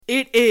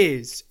It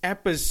is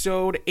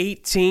episode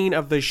 18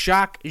 of the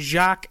Shock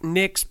Jock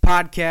Knicks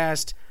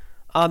podcast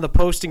on the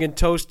Posting and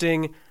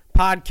Toasting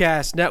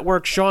podcast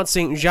network. Sean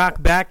St.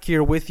 Jacques back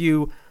here with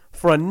you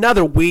for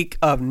another week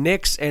of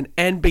Knicks and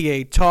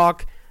NBA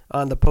talk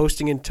on the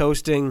Posting and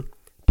Toasting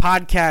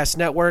podcast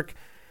network.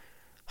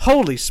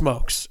 Holy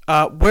smokes.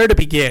 Where to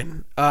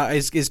begin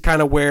is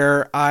kind of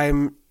where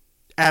I'm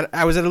at.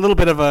 I was at a little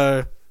bit of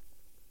a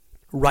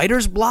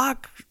writer's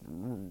block,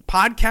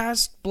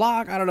 podcast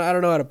block. I don't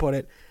know how to put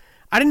it.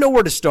 I didn't know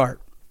where to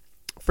start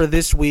for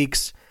this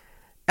week's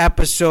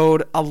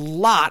episode. A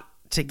lot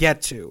to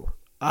get to.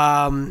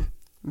 Man,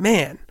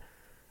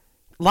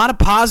 a lot of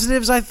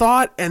positives, I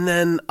thought, and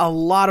then a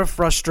lot of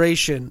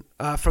frustration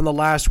from the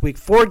last week.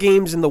 4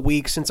 games in the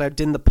week since I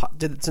did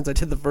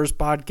the first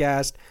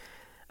podcast.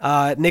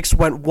 Knicks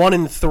went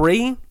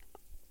 1-3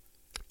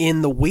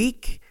 in the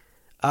week.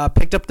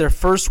 Picked up their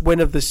first win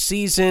of the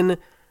season.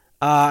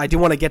 I do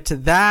want to get to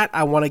that.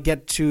 I want to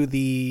get to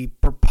the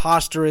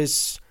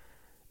preposterous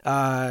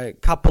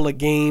couple of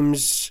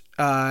games.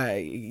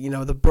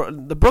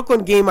 The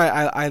Brooklyn game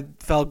I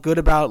felt good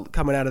about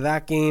coming out of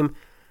that game.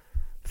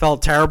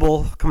 Felt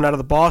terrible coming out of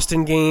the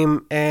Boston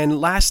game.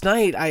 And last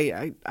night,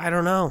 I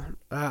don't know.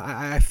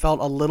 I felt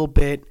a little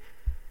bit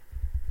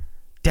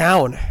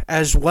down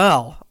as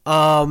well.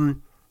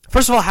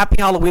 First of all, happy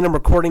Halloween. I'm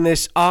recording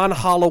this on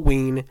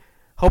Halloween.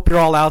 Hope you're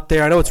all out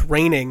there. I know it's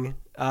raining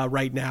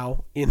right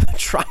now in the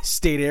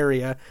tri-state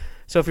area.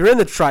 So if you're in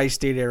the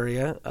tri-state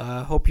area,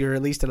 hope you're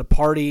at least at a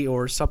party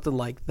or something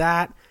like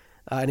that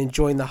and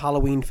enjoying the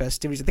Halloween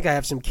festivities. I think I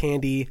have some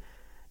candy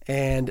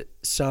and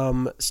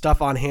some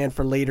stuff on hand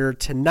for later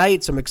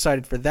tonight, so I'm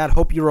excited for that.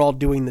 Hope you're all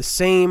doing the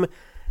same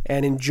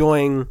and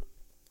enjoying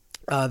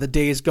the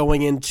days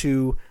going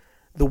into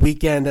the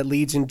weekend that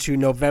leads into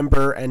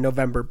November and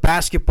November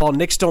basketball.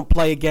 Knicks don't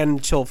play again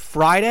until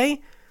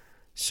Friday,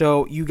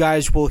 so you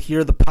guys will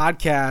hear the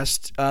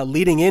podcast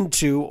leading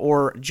into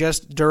or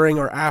just during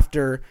or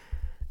after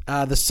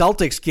the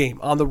Celtics game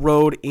on the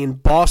road in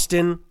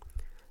Boston.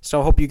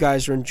 So I hope you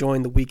guys are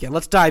enjoying the weekend.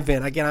 Let's dive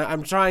in. Again,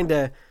 I'm trying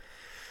to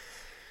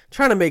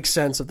make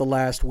sense of the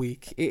last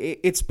week.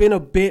 It's been a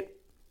bit.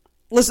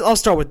 Listen, I'll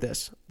start with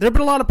this. There have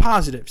been a lot of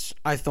positives,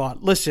 I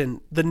thought.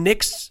 Listen, the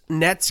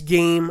Knicks-Nets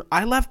game,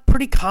 I left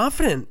pretty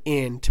confident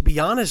in, to be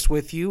honest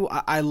with you.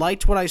 I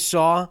liked what I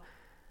saw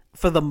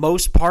for the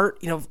most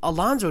part.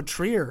 Alonzo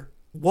Trier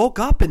woke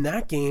up in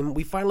that game.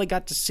 We finally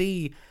got to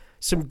see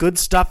some good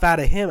stuff out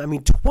of him.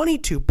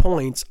 22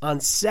 points on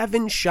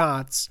 7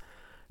 shots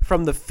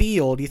from the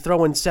field. You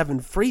throw in 7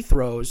 free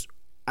throws.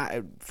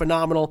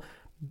 Phenomenal.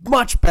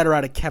 Much better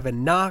out of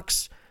Kevin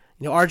Knox.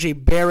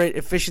 RJ Barrett,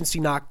 efficiency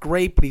not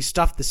great, but he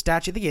stuffed the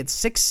stat. I think he had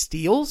 6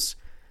 steals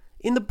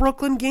in the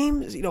Brooklyn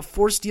game.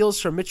 4 steals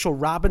from Mitchell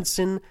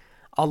Robinson,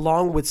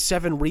 along with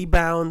 7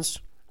 rebounds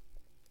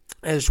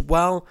as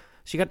well.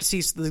 So you got to see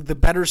the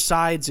better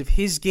sides of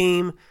his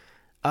game.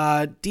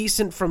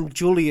 Decent from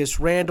Julius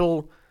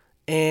Randle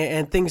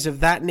and things of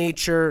that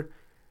nature.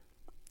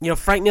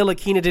 Frank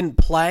Ntilikina didn't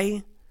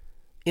play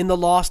in the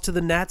loss to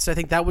the Nets. I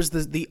think that was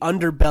the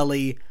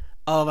underbelly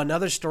of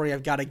another story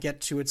I've got to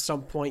get to at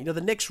some point. The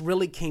Knicks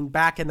really came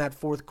back in that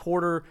fourth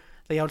quarter.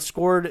 They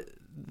outscored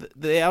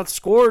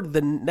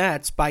the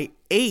Nets by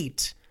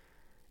 8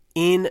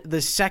 in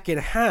the second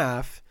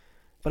half,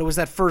 but it was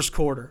that first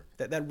quarter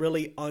that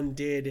really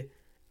undid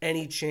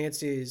any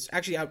chances.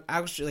 Actually, I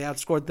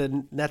outscored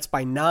the Nets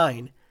by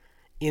 9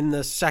 in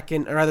the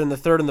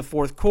third and the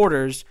fourth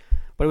quarters,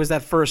 but it was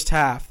that first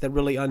half that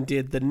really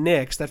undid the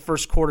Knicks. That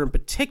first quarter in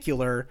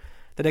particular,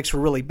 the Knicks were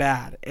really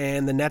bad,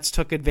 and the Nets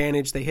took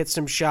advantage. They hit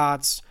some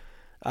shots.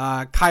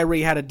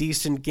 Kyrie had a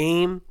decent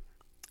game,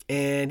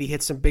 and he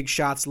hit some big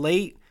shots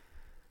late.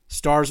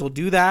 Stars will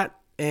do that,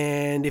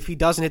 and if he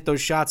doesn't hit those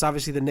shots,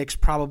 obviously the Knicks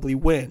probably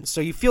win. So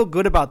you feel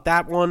good about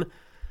that one,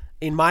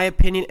 in my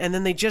opinion, and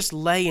then they just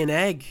lay an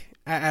egg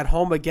at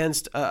home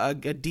against a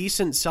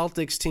decent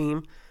Celtics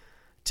team,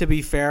 to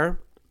be fair,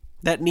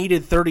 that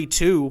needed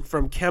 32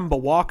 from Kemba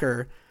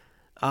Walker.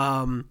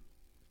 And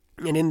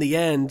in the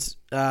end,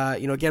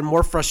 again,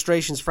 more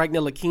frustrations. Frank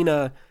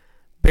Ntilikina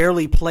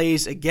barely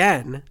plays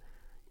again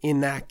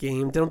in that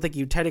game. They don't think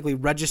he technically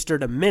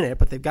registered a minute,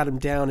 but they've got him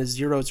down as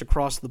zeros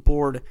across the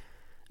board.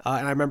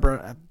 And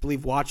I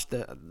believe, watched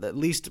at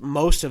least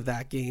most of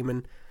that game,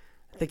 and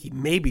I think he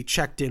maybe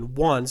checked in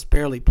once,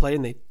 barely played,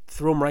 and they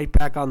threw him right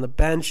back on the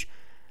bench.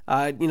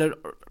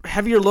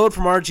 Heavier load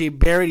from RJ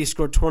Barrett. He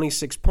scored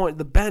 26 points.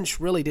 The bench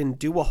really didn't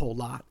do a whole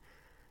lot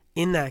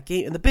in that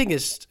game. And the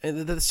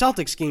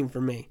Celtics game for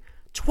me,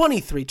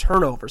 23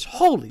 turnovers.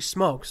 Holy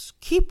smokes.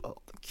 Keep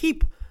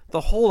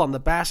the hold on the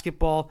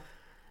basketball.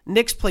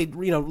 Knicks played,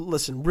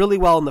 really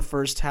well in the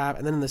first half,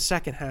 and then in the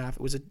second half,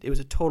 it was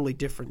a totally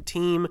different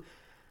team.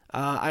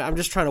 I'm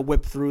just trying to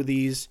whip through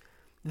these.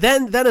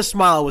 Then a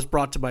smile was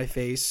brought to my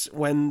face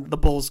when the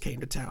Bulls came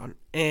to town.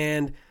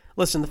 And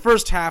listen, the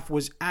first half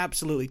was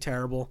absolutely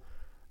terrible.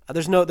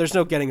 There's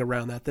no getting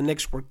around that. The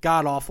Knicks were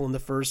god-awful in the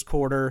first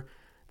quarter.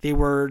 They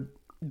were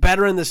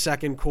better in the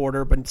second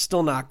quarter, but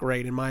still not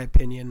great in my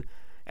opinion.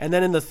 And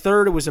then in the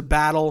third, it was a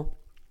battle.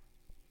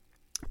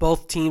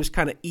 Both teams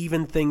kind of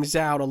evened things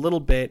out a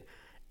little bit.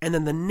 And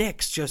then the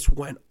Knicks just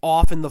went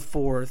off in the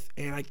fourth.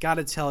 And I got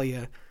to tell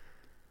you,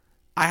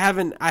 I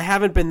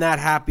haven't been that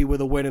happy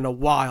with a win in a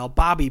while.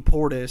 Bobby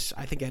Portis,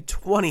 I think, had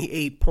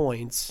 28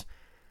 points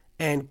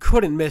and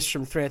couldn't miss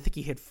from three. I think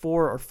he hit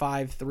 4 or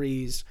 5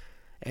 threes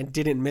and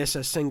didn't miss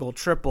a single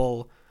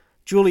triple.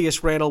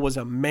 Julius Randle was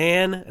a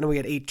man, and we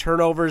had 8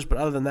 turnovers, but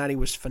other than that, he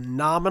was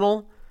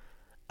phenomenal.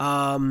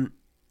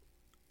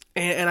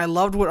 And I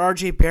loved what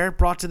R.J. Barrett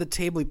brought to the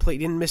table. He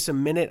didn't miss a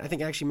minute. I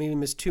think actually maybe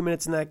missed 2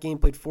 minutes in that game,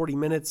 played 40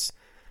 minutes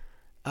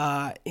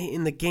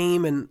in the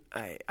game. And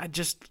I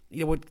just,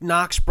 what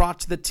Knox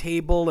brought to the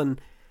table.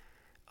 And,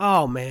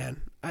 oh,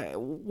 man,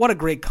 what a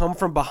great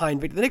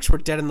come-from-behind victory. The Knicks were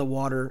dead in the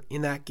water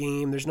in that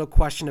game. There's no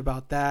question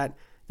about that.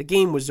 The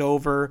game was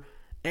over,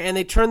 and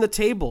they turned the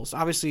tables.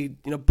 Obviously,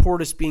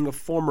 Portis being a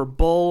former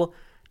Bull,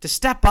 to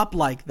step up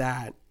like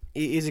that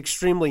is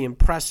extremely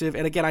impressive.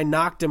 And again, I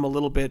knocked him a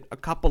little bit a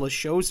couple of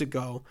shows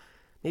ago,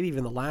 maybe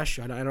even the last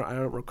show. I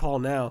don't recall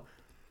now.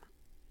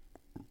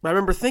 But I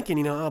remember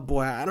thinking, oh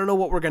boy, I don't know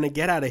what we're going to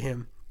get out of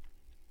him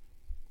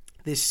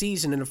this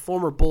season. And a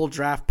former Bull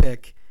draft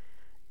pick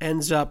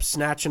ends up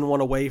snatching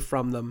one away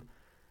from them,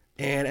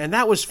 and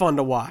that was fun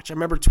to watch. I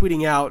remember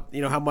tweeting out,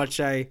 how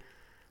much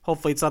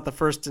hopefully it's not the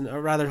first,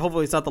 or rather,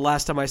 hopefully it's not the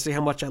last time I say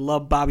how much I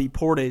love Bobby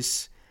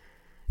Portis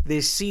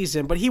this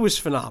season, but he was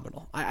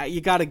phenomenal.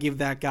 You got to give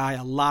that guy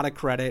a lot of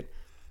credit,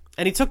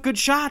 and he took good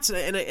shots,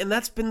 and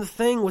that's been the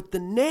thing with the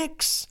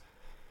Knicks.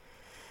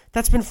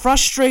 That's been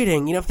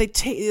frustrating. If they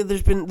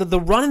there's been the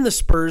run in the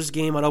Spurs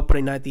game on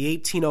opening night, the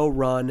 18-0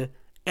 run,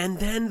 and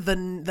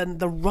then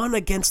the run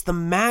against the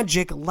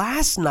Magic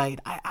last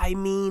night. I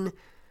mean,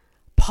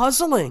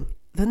 puzzling.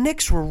 The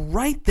Knicks were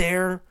right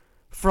there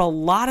for a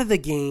lot of the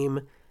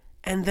game,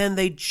 and then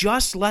they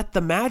just let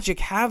the Magic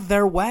have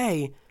their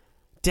way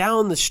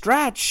down the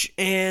stretch,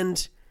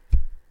 and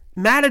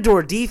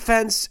Matador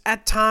defense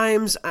at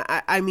times,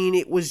 I mean,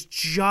 it was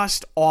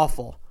just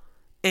awful.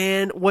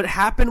 And what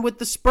happened with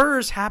the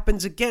Spurs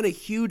happens again, a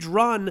huge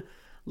run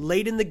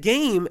late in the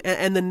game,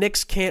 and the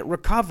Knicks can't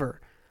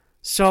recover.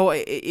 So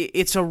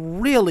it's a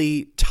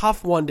really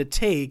tough one to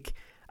take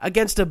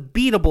against a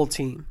beatable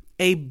team.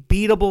 A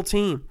beatable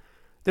team.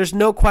 There's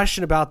no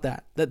question about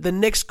that. The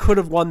Knicks could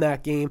have won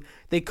that game.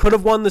 They could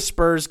have won the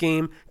Spurs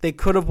game. They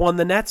could have won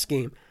the Nets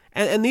game.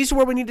 And these are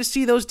where we need to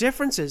see those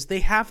differences. They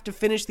have to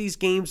finish these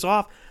games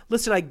off.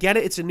 Listen, I get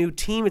it. It's a new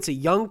team. It's a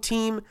young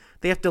team.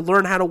 They have to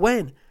learn how to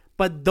win.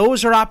 But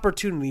those are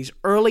opportunities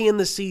early in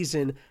the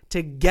season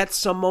to get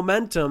some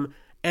momentum,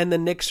 and the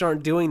Knicks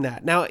aren't doing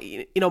that. Now,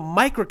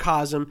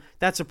 microcosm,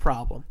 that's a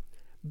problem.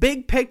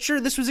 Big picture,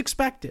 this was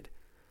expected.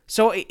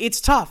 So it's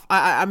tough.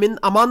 I'm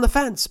on the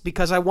fence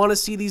because I want to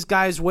see these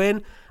guys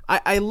win.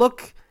 I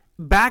look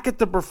back at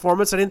the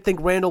performance. I didn't think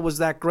Randle was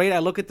that great. I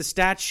look at the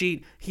stat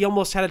sheet. He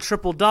almost had a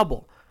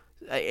triple-double.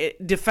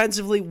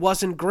 Defensively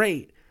wasn't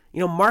great.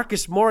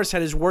 Marcus Morris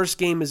had his worst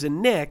game as a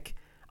Knick.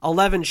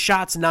 11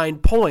 shots, 9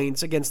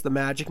 points against the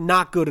Magic.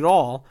 Not good at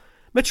all.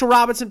 Mitchell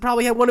Robinson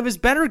probably had one of his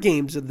better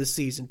games of the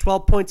season.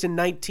 12 points in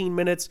 19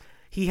 minutes.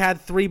 He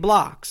had 3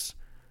 blocks.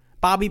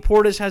 Bobby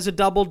Portis has a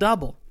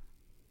double-double.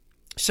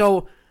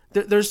 So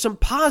there's some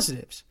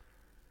positives.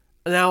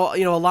 Now,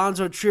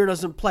 Alonzo Trier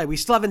doesn't play. We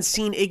still haven't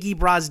seen Iggy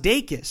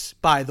Brazdeikis,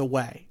 by the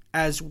way,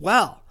 as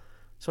well.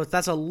 So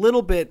that's a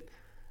little bit,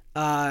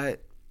 I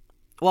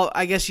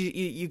guess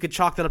you could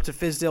chalk that up to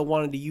Fizdale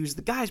wanting to use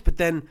the guys, but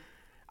then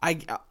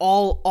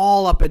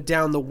all up and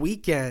down the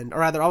weekend, or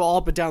rather all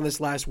up and down this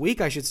last week,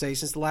 I should say,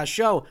 since the last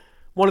show,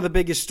 one of the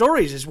biggest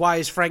stories is why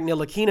is Frank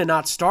Ntilikina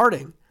not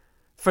starting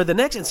for the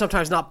Knicks and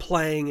sometimes not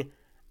playing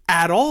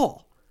at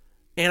all.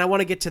 And I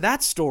want to get to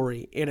that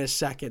story in a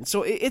second.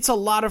 So it's a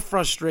lot of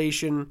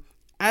frustration,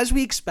 as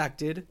we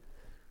expected,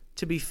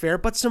 to be fair,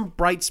 but some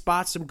bright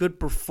spots, some good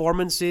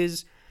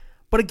performances.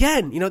 But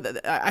again,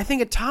 I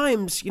think at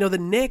times, the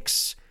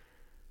Knicks,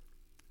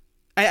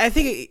 I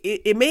think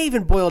it may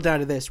even boil down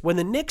to this. When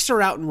the Knicks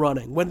are out and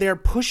running, when they're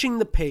pushing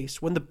the pace,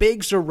 when the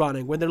bigs are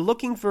running, when they're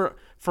looking for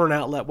an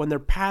outlet, when they're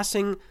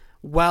passing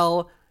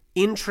well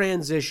in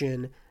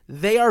transition,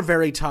 they are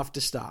very tough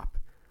to stop.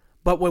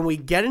 But when we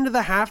get into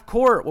the half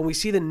court, when we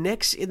see the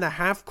Knicks in the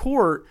half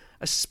court,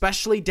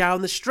 especially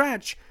down the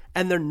stretch,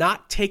 and they're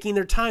not taking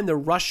their time, they're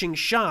rushing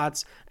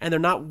shots, and they're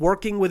not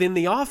working within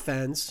the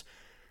offense,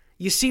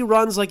 you see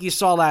runs like you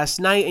saw last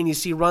night, and you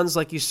see runs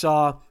like you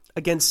saw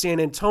against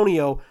San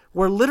Antonio,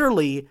 where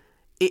literally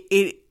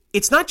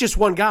it's not just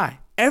one guy.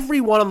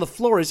 Everyone on the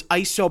floor is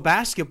ISO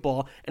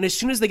basketball, and as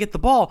soon as they get the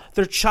ball,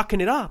 they're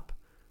chucking it up.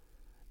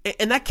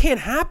 And that can't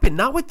happen,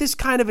 not with this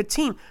kind of a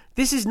team.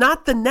 This is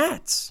not the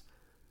Nets.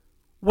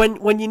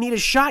 When you need a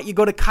shot, you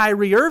go to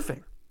Kyrie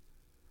Irving.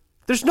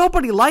 There's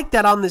nobody like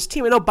that on this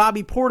team. I know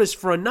Bobby Portis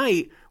for a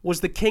night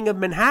was the king of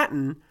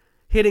Manhattan,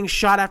 hitting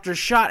shot after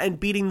shot and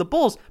beating the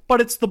Bulls,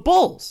 but it's the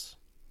Bulls.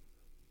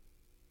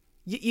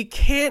 You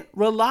can't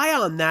rely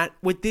on that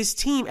with this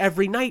team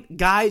every night.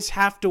 Guys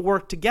have to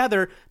work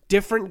together.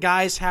 Different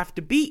guys have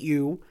to beat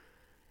you.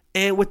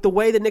 And with the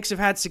way the Knicks have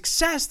had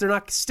success, they're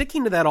not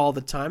sticking to that all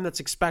the time. That's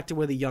expected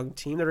with a young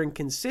team. They're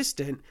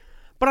inconsistent.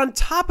 But on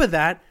top of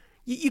that,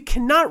 you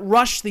cannot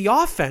rush the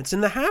offense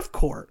in the half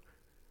court.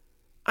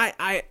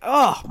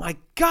 Oh my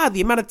God,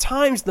 the amount of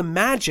times the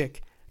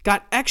Magic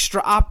got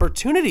extra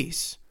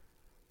opportunities.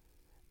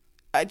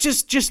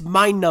 Just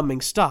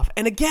mind-numbing stuff.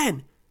 And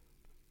again,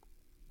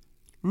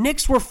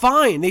 Knicks were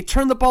fine. They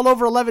turned the ball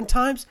over 11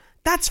 times.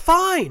 That's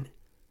fine.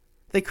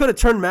 They could have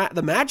turned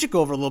the Magic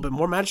over a little bit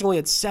more. Magic only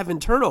had 7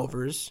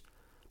 turnovers.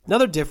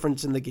 Another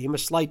difference in the game, a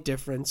slight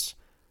difference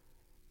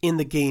in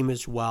the game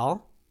as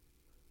well.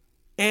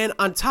 And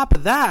on top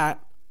of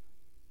that,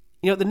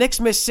 the Knicks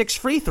missed 6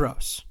 free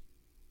throws.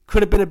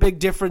 Could have been a big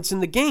difference in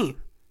the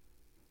game.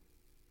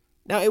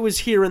 Now, it was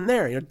here and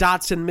there.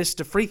 Dotson missed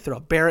a free throw.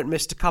 Barrett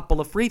missed a couple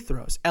of free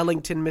throws.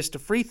 Ellington missed a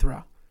free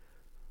throw.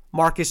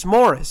 Marcus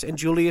Morris and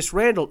Julius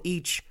Randle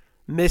each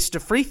missed a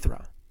free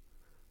throw.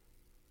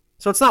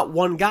 So it's not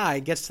one guy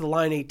gets to the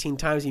line 18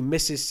 times, he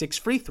misses 6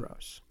 free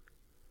throws.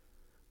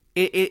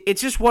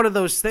 It's just one of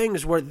those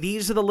things where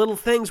these are the little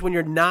things when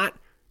you're not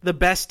the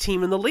best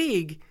team in the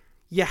league,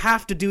 you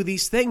have to do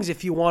these things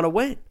if you want to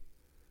win.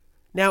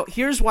 Now,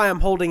 here's why I'm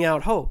holding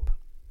out hope.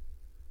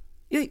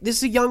 This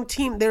is a young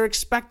team. They're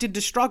expected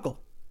to struggle.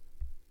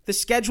 The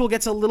schedule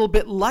gets a little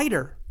bit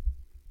lighter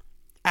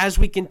as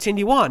we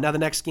continue on. Now, the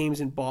next game's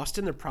in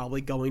Boston. They're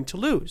probably going to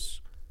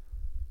lose.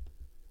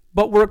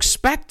 But we're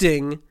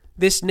expecting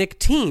this Knick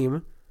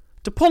team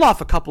to pull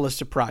off a couple of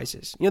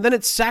surprises. Then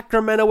it's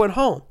Sacramento at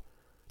home,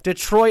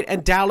 Detroit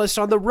and Dallas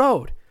on the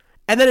road,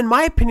 and then, in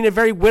my opinion, a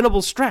very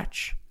winnable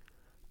stretch.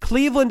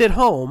 Cleveland at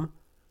home,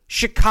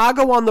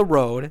 Chicago on the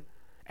road,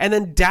 and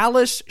then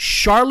Dallas,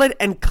 Charlotte,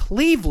 and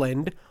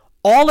Cleveland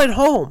all at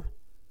home.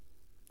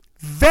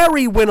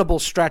 Very winnable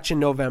stretch in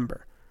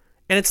November.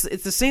 And it's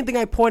the same thing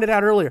I pointed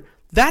out earlier.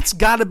 That's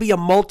got to be a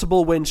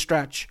multiple win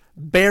stretch,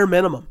 bare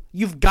minimum.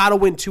 You've got to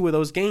win 2 of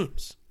those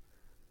games.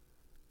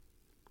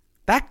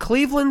 That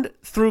Cleveland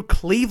through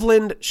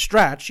Cleveland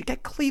stretch, you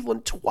get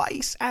Cleveland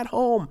twice at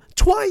home.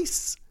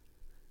 Twice.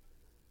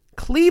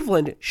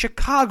 Cleveland,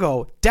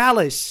 Chicago,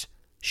 Dallas,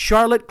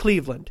 Charlotte,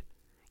 Cleveland.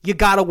 You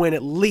got to win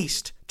at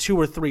least 2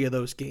 or 3 of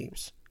those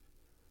games.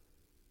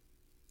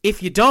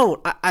 If you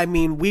don't,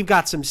 we've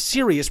got some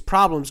serious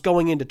problems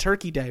going into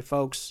Turkey Day,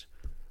 folks.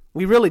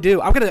 We really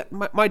do.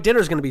 My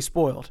dinner's going to be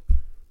spoiled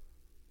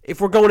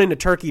if we're going into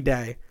Turkey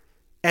Day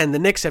and the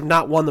Knicks have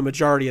not won the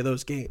majority of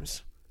those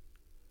games.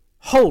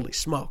 Holy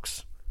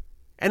smokes.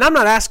 And I'm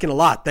not asking a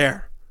lot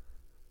there.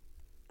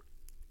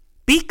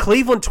 Beat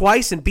Cleveland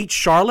twice and beat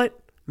Charlotte.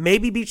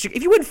 Maybe beat Chicago.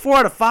 If you win 4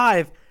 out of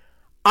 5,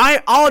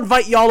 I'll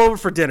invite y'all over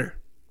for dinner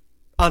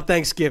on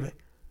Thanksgiving.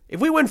 If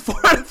we win 4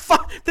 out of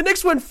 5, the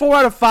Knicks win 4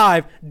 out of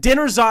 5,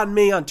 dinner's on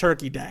me on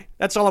Turkey Day.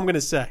 That's all I'm going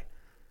to say.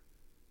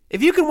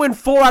 If you can win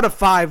 4 out of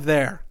 5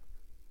 there,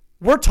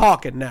 we're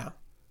talking now.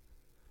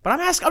 But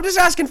I'm just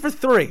asking for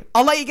 3.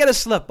 I'll let you get a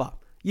slip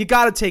up. You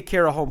got to take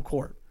care of home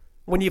court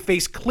when you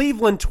face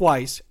Cleveland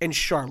twice and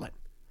Charlotte.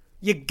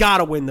 You got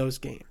to win those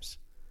games.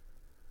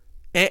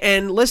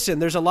 And listen,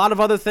 there's a lot of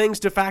other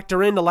things to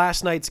factor into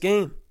last night's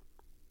game.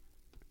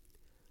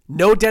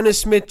 No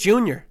Dennis Smith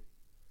Jr.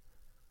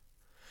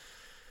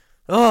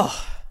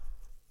 Oh,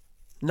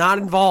 not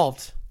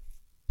involved.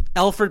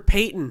 Elfrid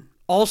Payton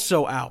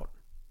also out.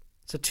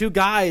 So 2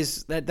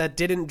 guys that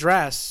didn't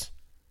dress.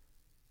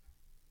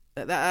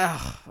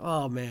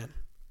 Oh, man.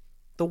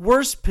 The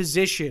worst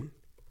position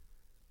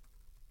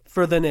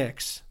for the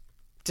Knicks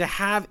to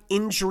have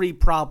injury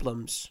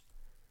problems.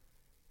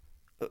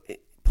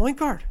 Point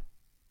guard.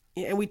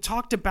 And we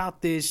talked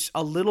about this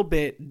a little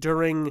bit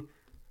during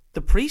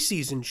the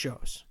preseason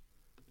shows.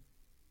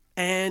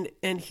 And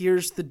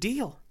here's the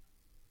deal.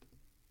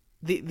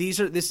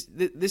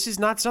 This is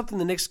not something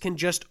the Knicks can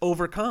just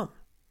overcome.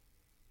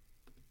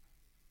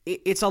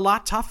 It's a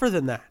lot tougher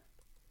than that.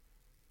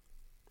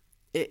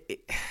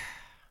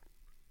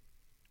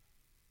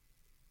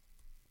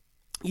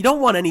 You don't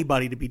want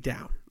anybody to be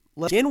down.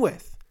 Let's begin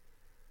with.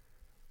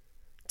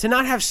 To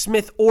not have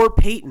Smith or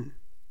Payton,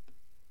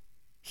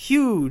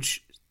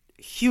 huge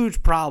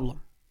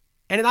problem.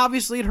 And it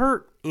obviously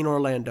hurt in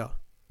Orlando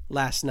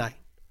last night.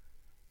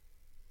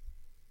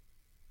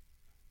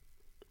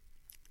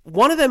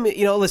 One of them,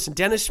 listen,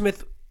 Dennis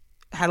Smith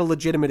had a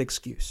legitimate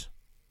excuse.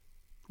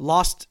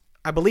 Lost,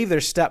 I believe,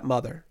 his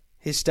stepmother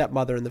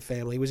in the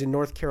family. He was in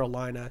North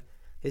Carolina.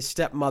 His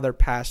stepmother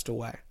passed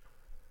away.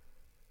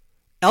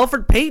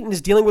 Elfrid Payton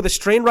is dealing with a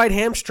strained right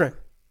hamstring.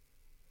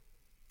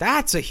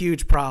 That's a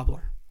huge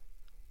problem.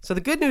 So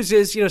the good news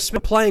is,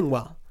 Smith playing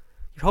well.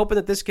 You're hoping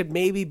that this could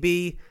maybe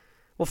be,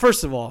 well,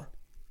 first of all,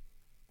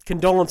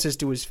 condolences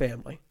to his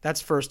family. That's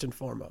first and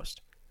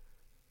foremost.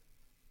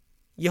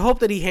 You hope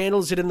that he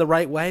handles it in the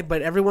right way,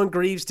 but everyone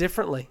grieves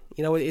differently.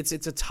 It's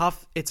a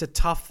tough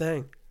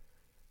thing.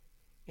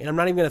 And I'm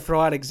not even going to throw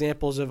out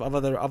examples of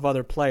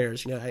other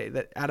players.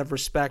 That out of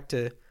respect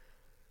to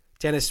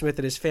Dennis Smith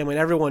and his family,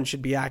 and everyone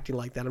should be acting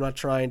like that. I'm not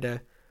trying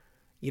to,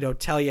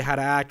 tell you how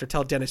to act or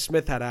tell Dennis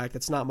Smith how to act.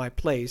 That's not my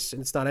place,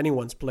 and it's not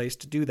anyone's place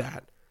to do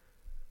that.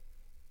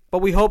 But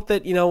we hope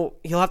that, he'll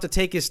have to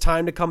take his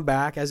time to come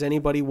back, as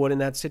anybody would in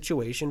that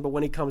situation. But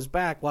when he comes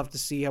back, we'll have to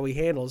see how he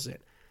handles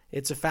it.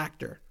 It's a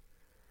factor.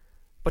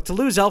 But to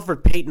lose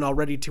Elfrid Payton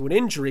already to an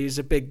injury is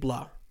a big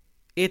blow.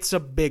 It's a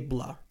big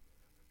blow.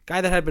 Guy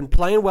that had been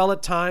playing well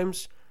at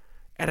times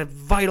at a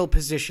vital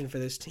position for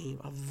this team.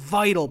 A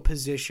vital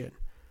position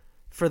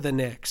for the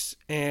Knicks.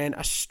 And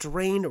a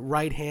strained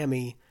right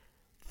hammy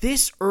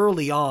this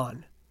early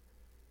on.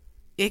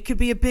 It could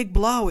be a big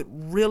blow. It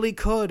really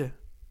could.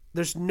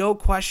 There's no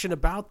question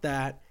about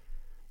that.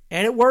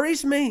 And it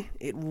worries me.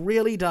 It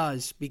really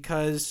does,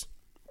 because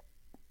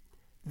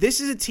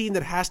this is a team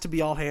that has to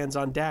be all hands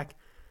on deck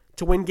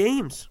to win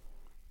games.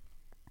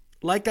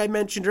 Like I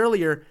mentioned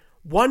earlier,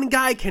 one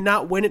guy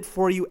cannot win it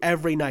for you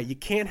every night. You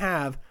can't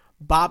have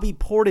Bobby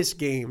Portis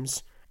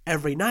games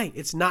every night.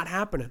 It's not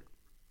happening.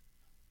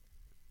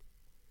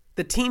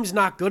 The team's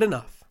not good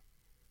enough.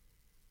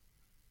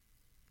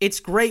 It's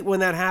great when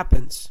that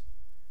happens.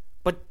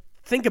 But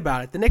think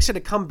about it. The Knicks had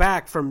to come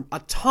back from a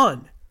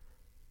ton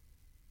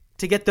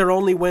to get their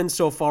only win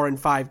so far in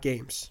 5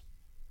 games.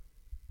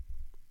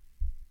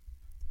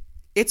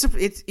 It's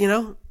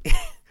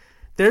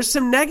there's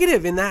some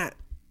negative in that.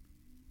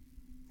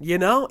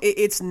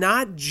 It's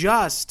not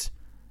just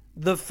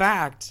the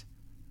fact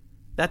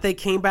that they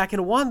came back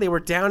and won. They were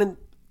down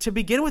to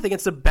begin with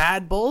against a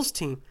bad Bulls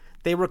team.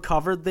 They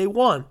recovered, they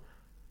won.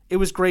 It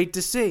was great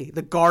to see.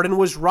 The Garden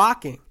was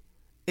rocking.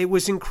 It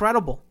was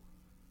incredible.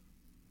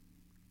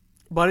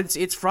 But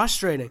it's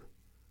frustrating.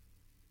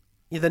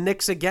 The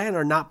Knicks, again,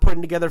 are not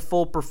putting together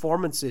full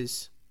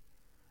performances.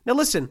 Now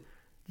listen,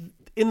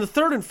 in the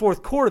third and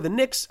fourth quarter, the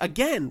Knicks,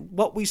 again,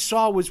 what we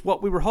saw was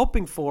what we were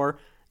hoping for.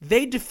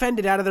 They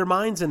defended out of their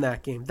minds in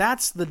that game.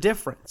 That's the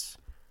difference.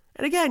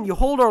 And again, you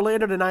hold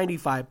Orlando to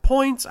 95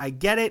 points. I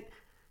get it.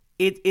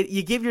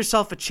 You give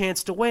yourself a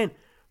chance to win,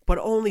 but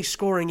only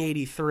scoring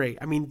 83.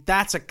 I mean,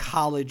 that's a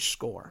college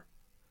score.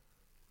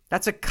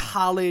 That's a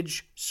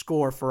college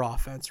score for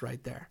offense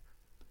right there.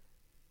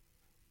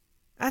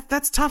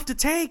 That's tough to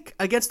take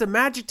against a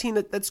Magic team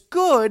that's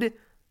good,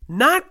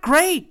 not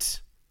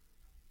great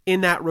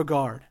in that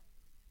regard.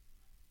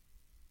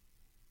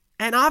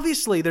 And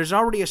obviously, there's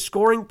already a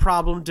scoring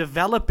problem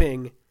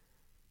developing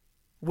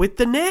with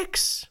the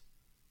Knicks.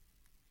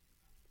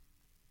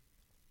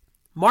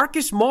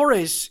 Marcus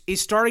Morris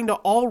is starting to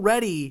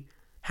already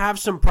have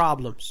some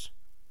problems.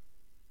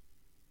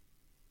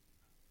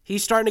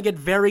 He's starting to get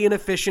very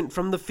inefficient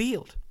from the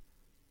field.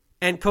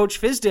 And Coach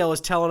Fizdale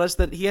is telling us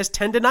that he has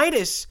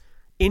tendonitis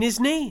in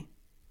his knee.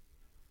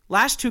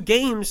 Last 2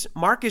 games,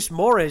 Marcus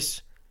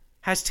Morris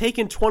has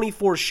taken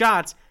 24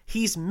 shots.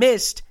 He's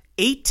missed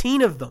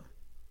 18 of them.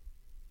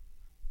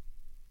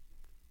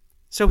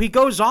 So he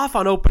goes off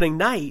on opening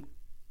night.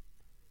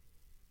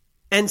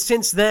 And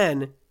since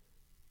then,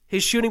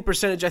 his shooting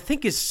percentage, I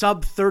think, is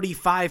sub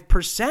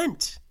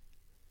 35%.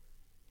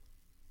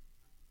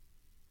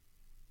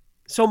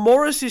 So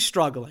Morris is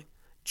struggling.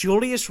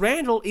 Julius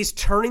Randle is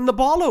turning the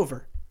ball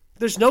over.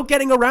 There's no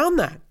getting around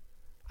that.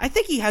 I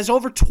think he has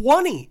over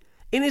 20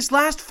 in his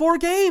last 4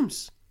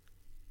 games.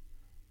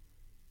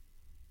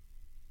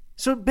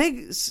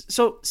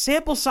 So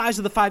sample size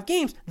of the 5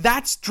 games,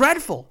 that's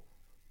dreadful.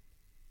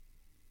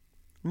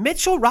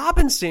 Mitchell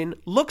Robinson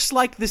looks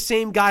like the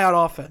same guy on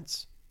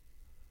offense.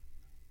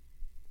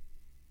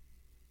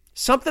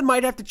 Something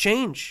might have to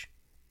change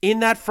in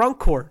that front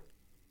court.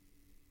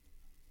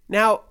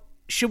 Now,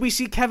 should we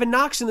see Kevin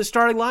Knox in the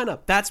starting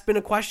lineup? That's been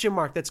a question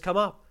mark that's come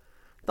up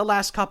the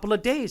last couple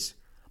of days.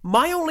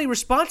 My only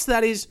response to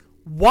that is,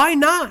 why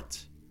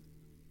not?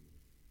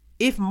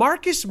 If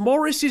Marcus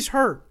Morris is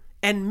hurt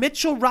and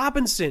Mitchell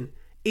Robinson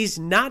is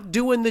not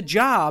doing the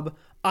job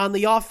on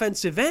the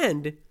offensive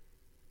end,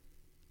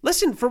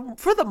 listen,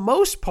 for the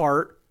most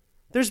part,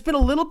 there's been a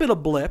little bit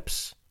of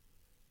blips,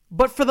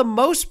 but for the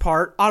most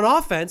part, on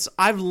offense,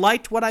 I've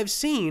liked what I've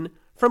seen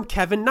from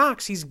Kevin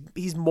Knox.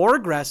 He's more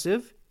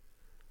aggressive.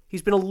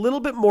 He's been a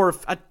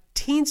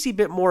teensy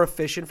bit more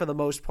efficient for the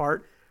most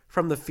part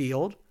from the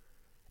field.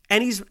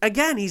 And he's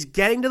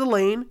getting to the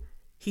lane.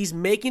 He's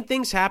making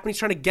things happen. He's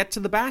trying to get to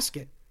the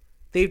basket.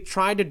 They've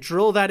tried to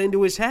drill that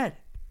into his head.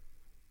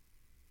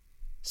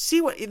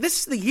 This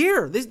is the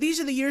year. These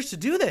are the years to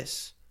do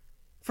this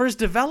for his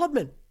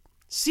development.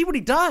 See what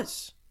he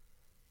does.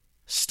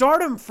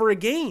 Start him for a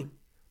game.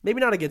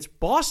 Maybe not against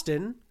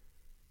Boston.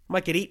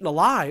 Might get eaten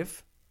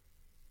alive.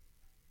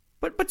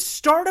 But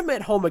start him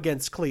at home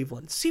against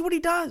Cleveland. See what he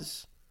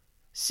does.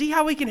 See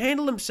how he can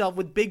handle himself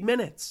with big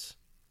minutes.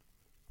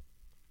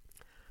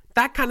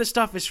 That kind of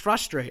stuff is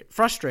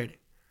frustrating.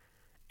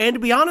 And to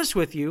be honest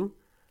with you,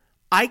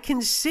 I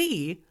can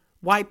see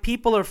why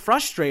people are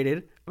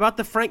frustrated about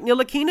the Frank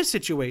Ntilikina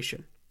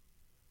situation.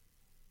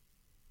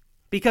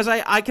 Because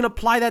I can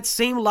apply that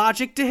same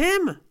logic to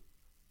him.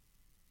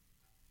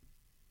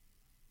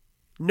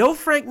 No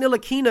Frank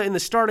Ntilikina in the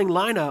starting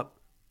lineup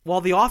while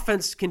the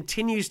offense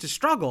continues to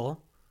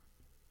struggle.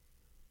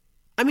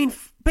 I mean,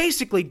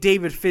 basically,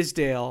 David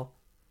Fizdale,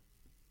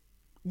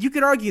 you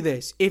could argue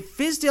this. If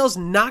Fizdale's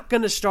not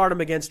going to start him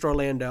against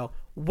Orlando,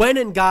 when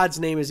in God's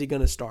name is he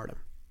going to start him?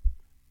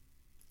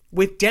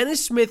 with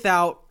Dennis Smith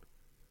out,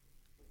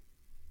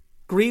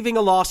 grieving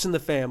a loss in the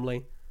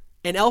family,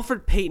 and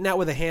Elfrid Payton out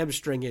with a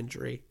hamstring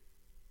injury,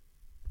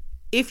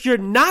 if you're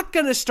not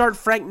going to start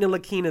Frank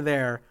Ntilikina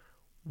there,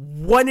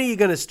 when are you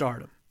going to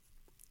start him?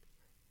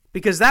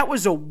 Because that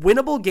was a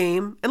winnable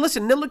game. And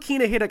listen,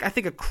 Ntilikina hit, I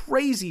think, a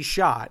crazy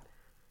shot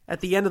at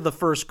the end of the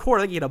first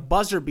quarter. I think he hit a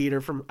buzzer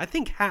beater from, I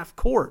think, half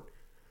court.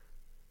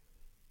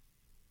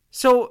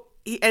 So,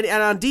 and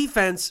on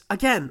defense,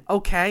 again,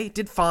 okay,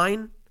 did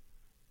fine.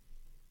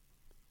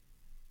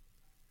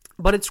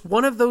 But it's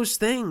one of those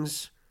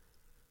things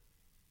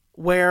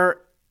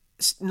where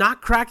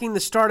not cracking the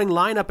starting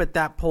lineup at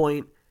that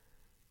point,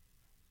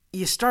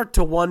 you start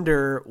to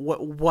wonder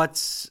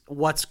what's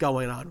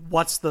going on.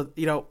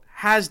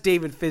 Has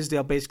David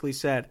Fizdale basically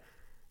said,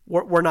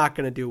 we're not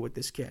going to do it with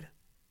this kid.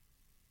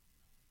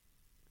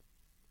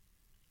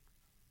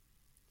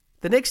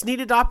 The Knicks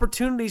needed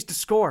opportunities to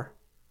score.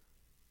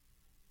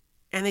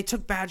 And they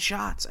took bad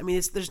shots. I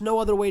mean, there's no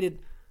other way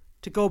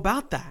to go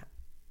about that.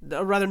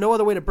 Or rather, no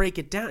other way to break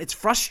it down. It's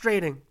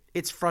frustrating.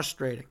 It's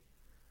frustrating.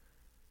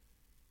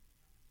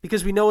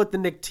 Because we know what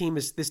this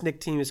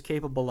Knicks team is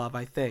capable of,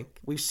 I think.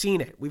 We've seen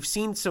it. We've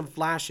seen some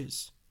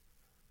flashes.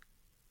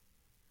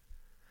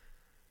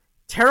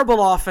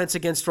 Terrible offense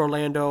against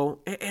Orlando.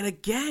 And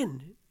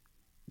again,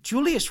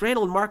 Julius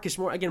Randle and Marcus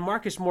Morris. Again,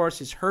 Marcus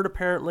Morris is hurt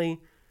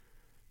apparently.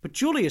 But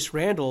Julius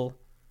Randle,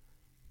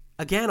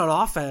 again, on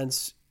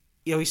offense,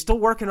 he's still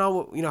working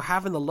on,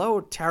 having the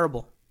load.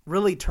 Terrible.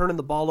 Really turning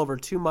the ball over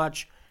too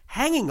much.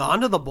 Hanging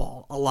onto the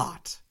ball a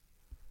lot.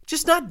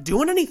 Just not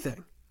doing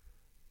anything.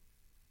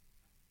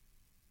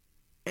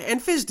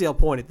 And Fizdale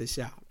pointed this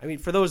out. I mean,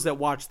 for those that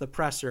watched the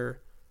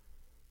presser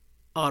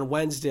on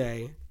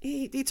Wednesday,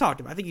 he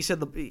talked about, I think he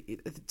said,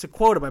 to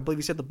quote him, I believe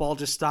he said the ball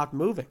just stopped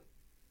moving.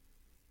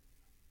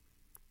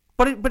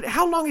 But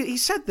how long, he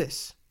said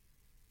this?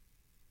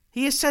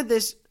 He has said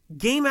this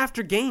game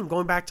after game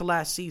going back to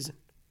last season.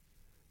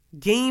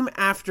 Game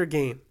after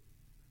game.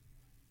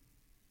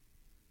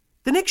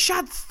 The Knicks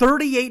shot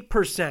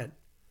 38%,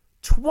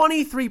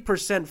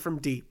 23% from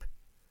deep.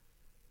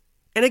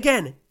 And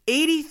again,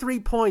 83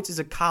 points is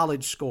a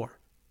college score.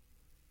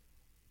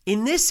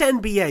 In this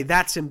NBA,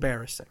 that's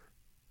embarrassing.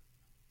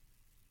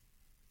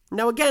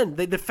 Now again,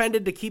 they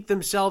defended to keep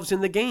themselves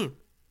in the game.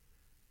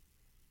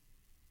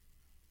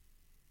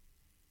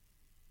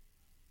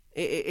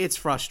 It's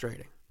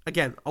frustrating.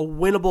 Again, a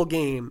winnable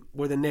game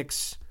where the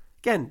Knicks,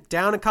 again,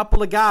 down a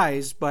couple of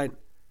guys, but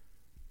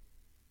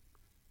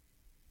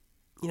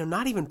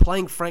not even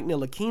playing Frank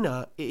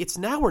Ntilikina. It's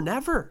now or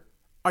never.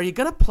 Are you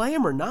going to play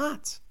him or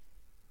not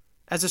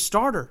as a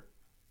starter?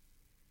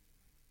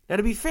 Now,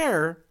 to be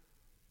fair,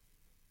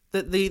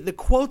 the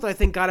quote that I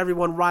think got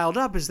everyone riled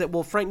up is that,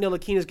 well, Frank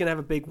Ntilikina is going to have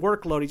a big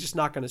workload. He's just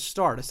not going to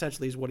start,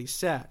 essentially is what he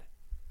said.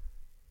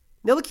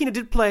 Ntilikina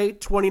did play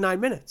 29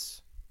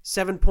 minutes,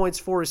 7 points,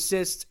 4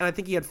 assists, and I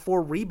think he had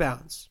 4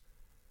 rebounds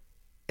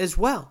as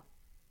well.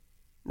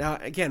 Now,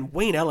 again,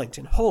 Wayne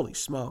Ellington, holy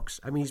smokes.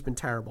 I mean, he's been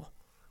terrible.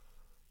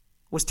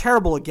 Was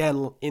terrible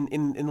again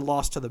in the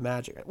loss to the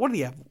Magic. What did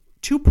he have?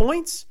 2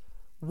 points?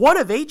 1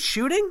 of 8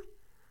 shooting?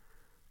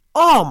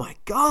 Oh, my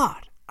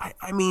God.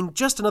 I mean,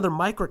 just another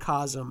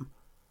microcosm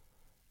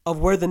of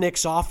where the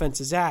Knicks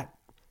offense is at.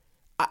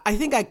 I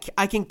think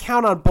I can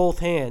count on both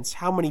hands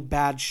how many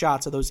bad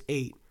shots of those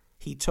 8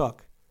 he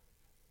took.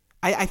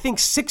 I think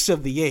 6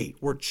 of the 8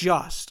 were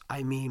just,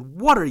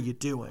 what are you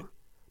doing?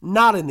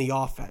 Not in the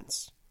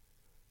offense.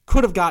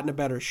 Could have gotten a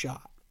better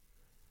shot.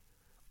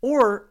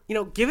 Or,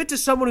 give it to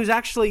someone who's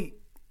actually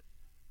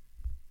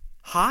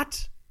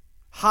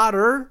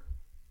hotter,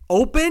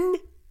 open.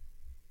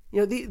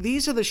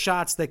 These are the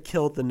shots that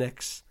killed the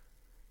Knicks.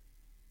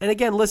 And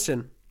again,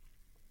 listen,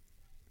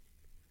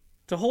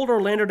 to hold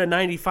Orlando to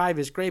 95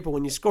 is great, but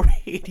when you score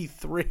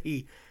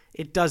 83,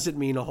 it doesn't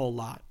mean a whole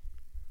lot.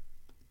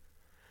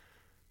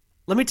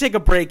 Let me take a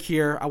break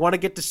here. I want to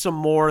get to some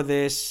more of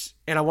this,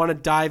 and I want to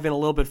dive in a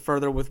little bit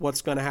further with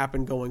what's going to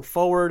happen going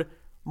forward.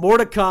 More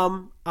to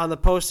come on the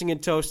Posting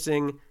and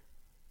Toasting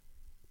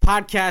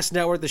Podcast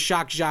Network, the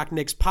Shock Jock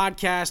Knicks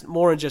podcast.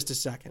 More in just a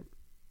second.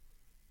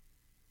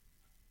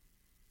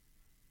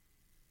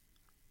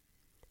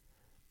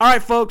 All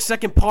right, folks,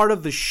 second part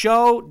of the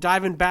show,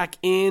 diving back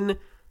in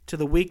to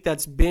the week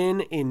that's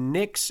been in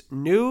Knicks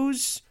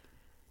news.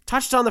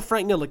 Touched on the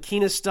Frank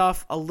Ntilikina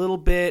stuff a little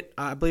bit.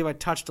 I believe I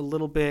touched a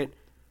little bit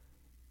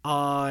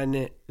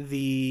on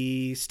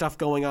the stuff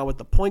going on with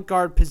the point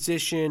guard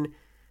position,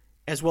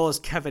 as well as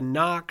Kevin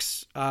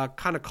Knox,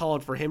 kind of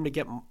calling for him to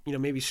get,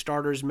 maybe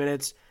starters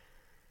minutes.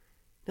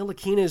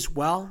 Ntilikina as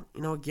well,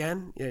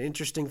 again,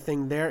 interesting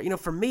thing there.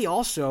 For me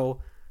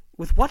also,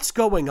 with what's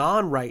going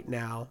on right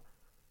now,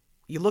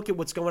 you look at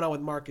what's going on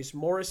with Marcus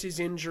Morris's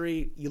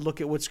injury, you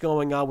look at what's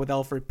going on with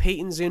Elfrid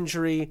Payton's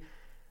injury,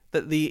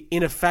 the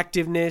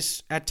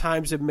ineffectiveness at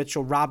times of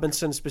Mitchell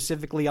Robinson,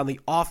 specifically on the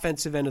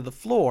offensive end of the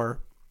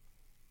floor.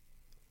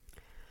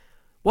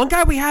 One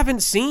guy we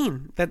haven't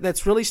seen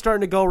that's really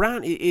starting to go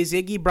around is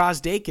Iggy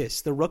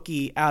Brazdeikis, the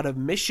rookie out of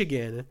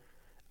Michigan,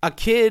 a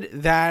kid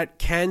that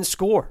can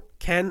score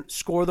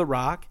the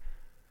rock,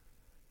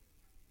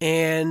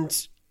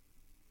 and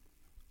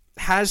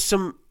has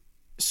some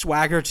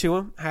swagger to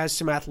him, has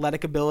some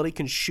athletic ability,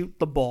 can shoot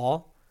the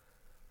ball.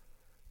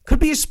 Could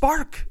be a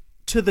spark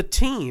to the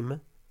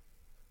team.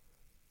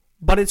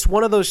 But it's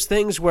one of those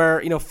things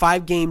where,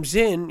 5 games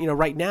in,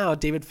 right now,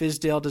 David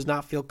Fizdale does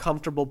not feel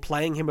comfortable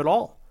playing him at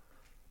all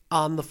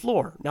on the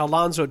floor. Now,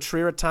 Alonzo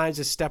Trier at times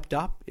has stepped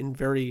up in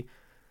very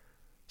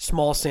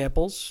small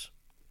samples.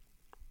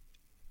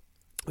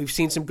 We've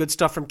seen some good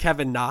stuff from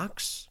Kevin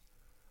Knox.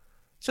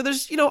 So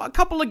there's, a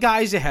couple of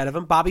guys ahead of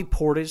him, Bobby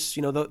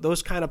Portis,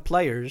 those kind of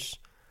players.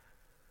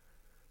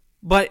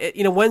 But,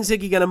 when's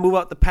Iggy going to move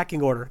up the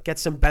pecking order, get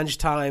some bench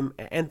time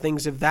and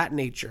things of that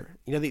nature?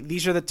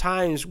 These are the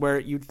times where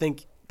you'd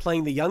think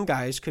playing the young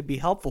guys could be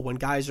helpful. When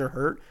guys are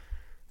hurt,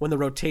 when the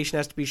rotation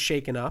has to be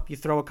shaken up, you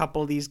throw a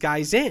couple of these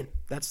guys in.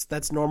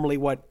 That's normally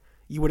what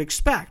you would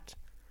expect.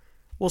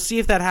 We'll see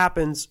if that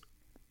happens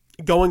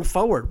going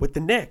forward with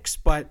the Knicks.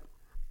 But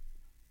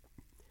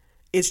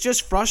it's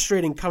just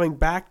frustrating coming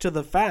back to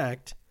the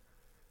fact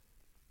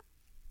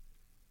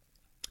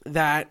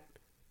that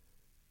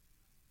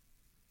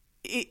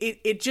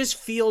it just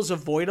feels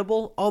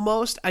avoidable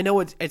almost. I know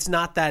it's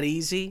not that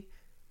easy,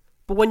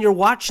 but when you're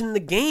watching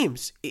the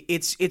games,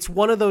 it's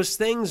one of those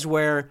things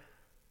where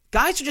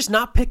guys are just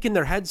not picking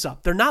their heads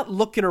up. They're not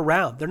looking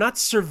around. They're not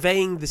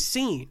surveying the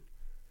scene.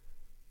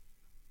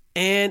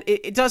 And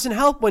it doesn't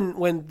help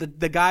when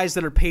the guys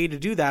that are paid to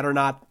do that are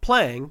not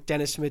playing.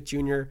 Dennis Smith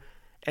Jr.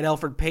 and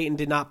Elfrid Payton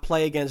did not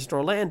play against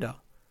Orlando.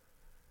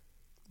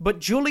 But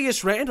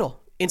Julius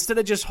Randle, instead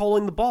of just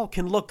holding the ball,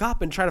 can look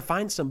up and try to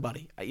find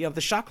somebody. If the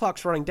shot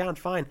clock's running down,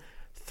 fine.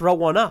 Throw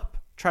one up.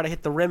 Try to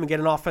hit the rim and get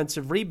an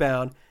offensive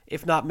rebound.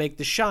 If not, make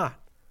the shot.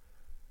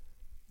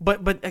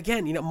 But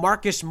again,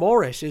 Marcus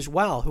Morris as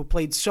well, who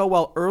played so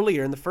well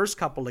earlier in the first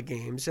couple of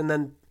games and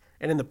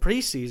in the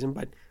preseason,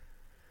 but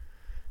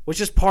was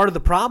just part of the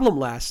problem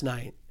last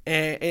night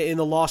in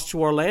the loss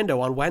to Orlando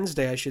on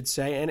Wednesday, I should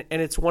say.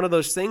 And it's one of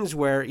those things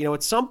where,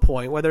 at some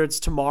point, whether it's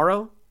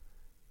tomorrow,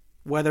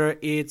 whether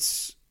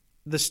it's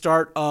the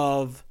start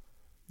of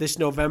this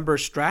November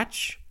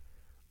stretch,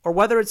 or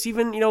whether it's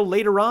even,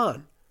 later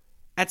on,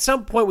 at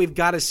some point we've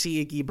got to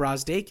see Iggy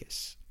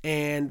Brazdeikis.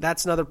 And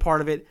that's another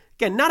part of it.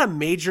 Again, not a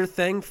major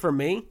thing for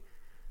me,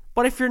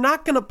 but if you're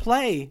not going to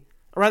play,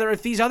 or rather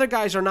if these other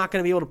guys are not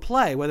going to be able to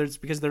play, whether it's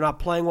because they're not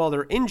playing while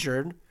they're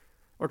injured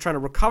or trying to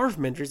recover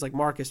from injuries like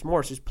Marcus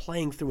Morris, who's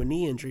playing through a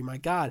knee injury, my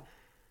God,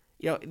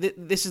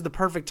 this is the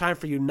perfect time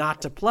for you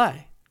not to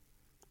play.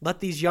 Let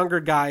these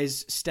younger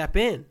guys step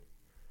in.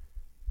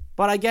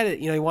 But I get it.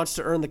 He wants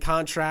to earn the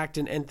contract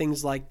and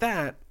things like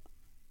that.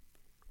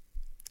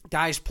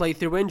 Guys play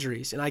through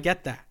injuries, and I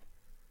get that.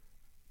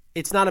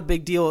 It's not a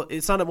big deal.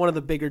 It's not one of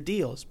the bigger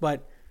deals.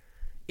 But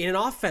in an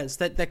offense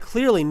that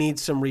clearly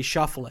needs some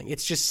reshuffling,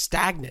 it's just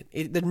stagnant.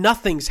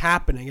 Nothing's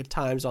happening at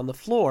times on the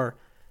floor.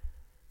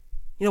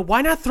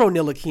 Why not throw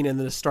Ntilikina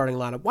into the starting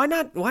lineup?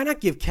 Why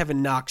not give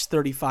Kevin Knox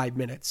 35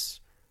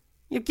 minutes?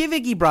 Give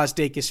Iggy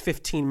Brazdeikis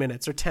 15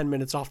 minutes or 10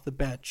 minutes off the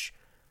bench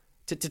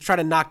to try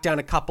to knock down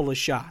a couple of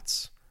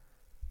shots.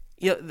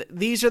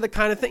 These are the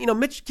kind of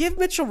things. Give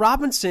Mitchell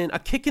Robinson a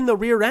kick in the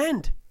rear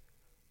end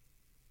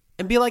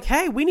and be like,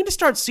 hey, we need to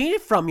start seeing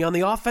it from you on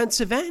the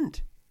offensive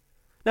end.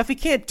 Now, if he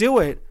can't do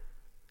it,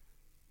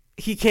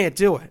 he can't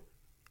do it.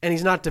 And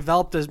he's not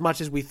developed as much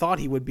as we thought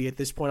he would be at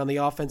this point on the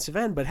offensive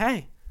end. But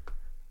hey,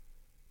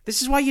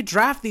 this is why you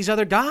draft these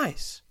other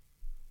guys.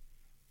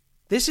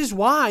 This is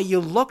why you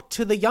look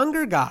to the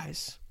younger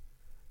guys.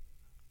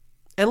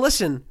 And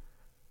listen,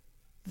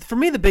 for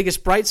me, the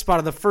biggest bright spot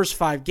of the first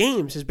 5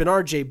 games has been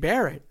R.J.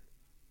 Barrett.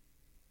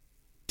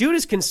 Dude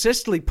is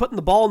consistently putting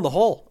the ball in the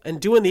hole and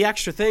doing the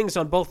extra things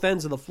on both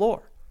ends of the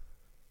floor.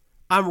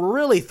 I'm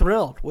really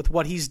thrilled with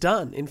what he's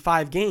done in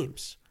 5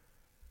 games.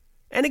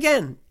 And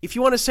again, if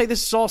you want to say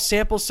this is all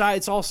sample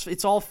size,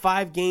 it's all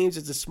 5 games,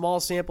 it's a small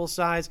sample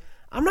size,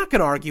 I'm not going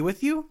to argue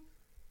with you.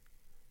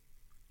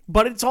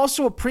 But it's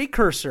also a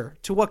precursor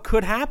to what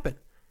could happen.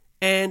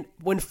 And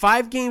when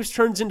 5 games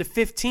turns into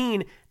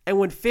 15, and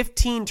when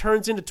 15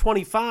 turns into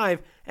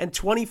 25, and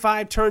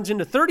 25 turns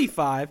into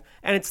 35,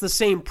 and it's the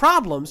same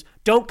problems,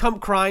 don't come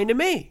crying to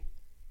me.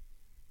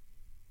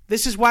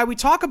 This is why we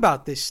talk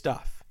about this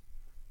stuff.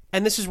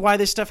 And this is why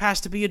this stuff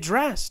has to be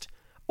addressed.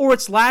 Or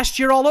it's last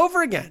year all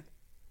over again.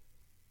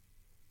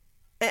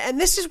 And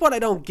this is what I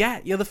don't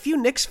get. The few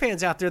Knicks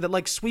fans out there that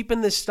like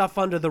sweeping this stuff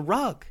under the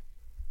rug.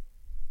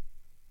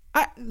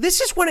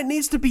 This is when it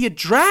needs to be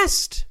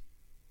addressed.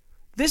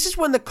 This is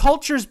when the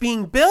culture is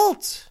being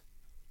built.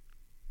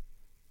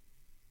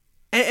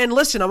 And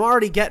listen, I'm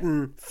already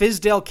getting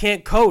Fizdale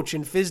can't coach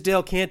and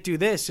Fizdale can't do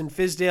this and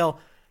Fizdale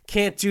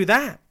can't do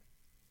that.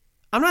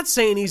 I'm not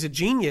saying he's a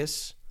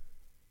genius.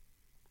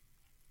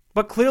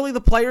 But clearly the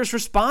players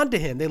respond to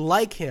him. They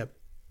like him.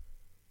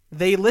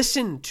 They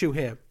listen to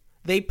him.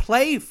 They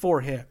play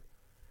for him.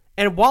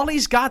 And while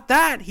he's got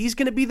that, he's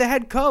going to be the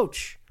head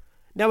coach.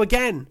 Now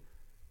again,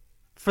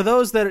 for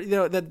those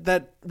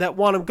that that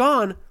want him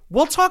gone,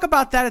 we'll talk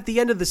about that at the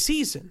end of the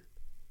season.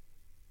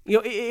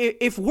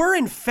 If we're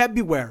in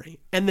February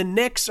and the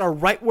Knicks are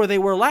right where they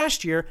were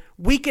last year,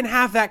 we can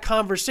have that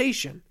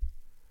conversation.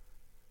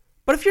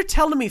 But if you're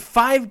telling me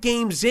 5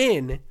 games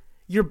in,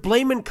 you're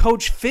blaming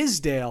Coach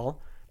Fizdale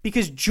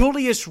because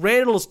Julius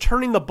Randle is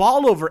turning the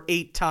ball over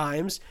 8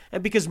 times,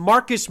 and because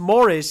Marcus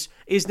Morris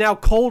is now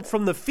cold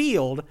from the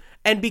field,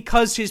 and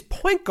because his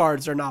point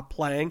guards are not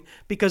playing,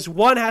 because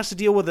one has to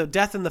deal with a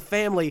death in the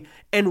family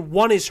and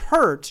one is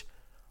hurt,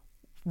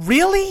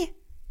 really?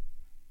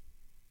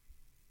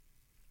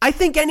 I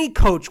think any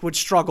coach would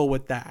struggle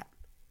with that.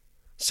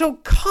 So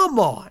come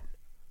on.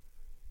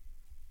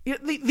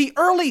 The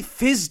early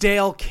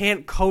Fizdale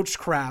can't coach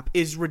crap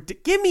is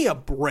ridiculous. Give me a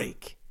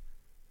break.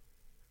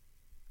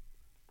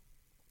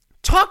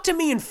 Talk to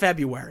me in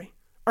February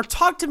or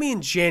talk to me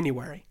in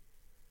January.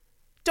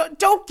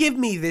 Don't give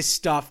me this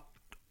stuff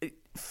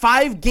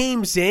 5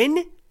 games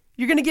in.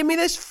 You're going to give me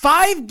this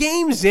 5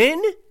 games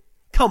in?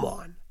 Come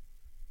on.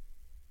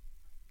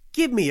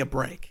 Give me a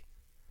break.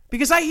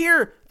 Because I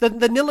hear the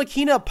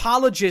Ntilikina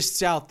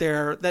apologists out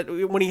there that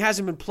when he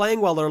hasn't been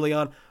playing well early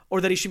on,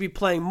 or that he should be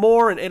playing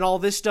more and all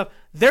this stuff,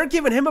 they're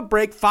giving him a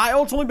break. It's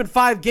only been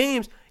 5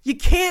 games. You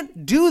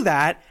can't do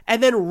that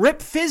and then rip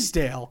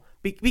Fizdale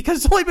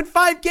because it's only been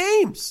 5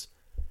 games.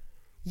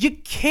 You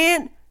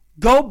can't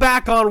go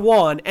back on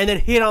one and then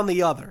hit on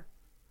the other.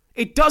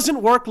 It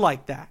doesn't work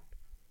like that.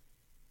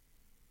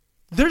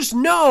 There's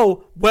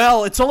no,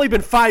 it's only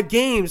been 5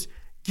 games.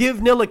 Give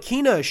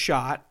Ntilikina a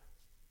shot.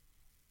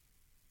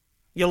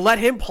 You let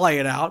him play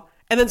it out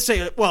and then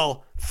say,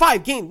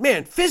 5 games.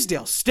 Man,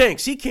 Fizdale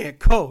stinks. He can't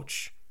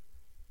coach.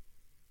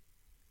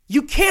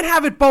 You can't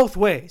have it both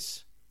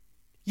ways.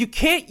 You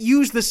can't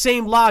use the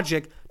same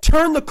logic,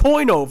 turn the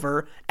coin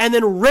over, and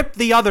then rip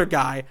the other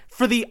guy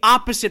for the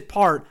opposite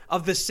part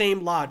of the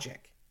same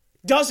logic.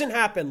 Doesn't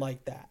happen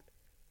like that.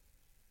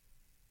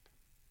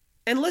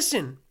 And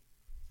listen,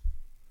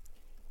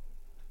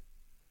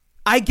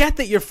 I get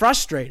that you're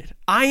frustrated.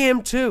 I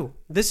am too.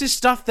 This is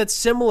stuff that's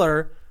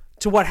similar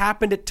to what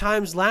happened at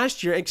times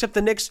last year, except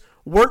the Knicks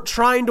weren't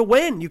trying to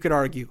win, you could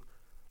argue,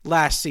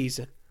 last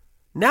season.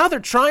 Now they're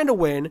trying to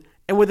win,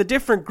 and with a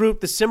different group,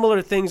 the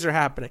similar things are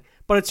happening.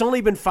 But it's only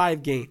been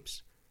 5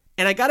 games.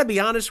 And I got to be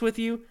honest with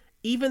you,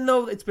 even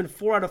though it's been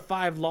 4 out of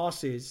 5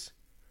 losses,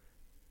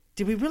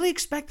 did we really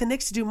expect the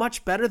Knicks to do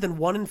much better than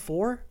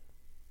 1-4?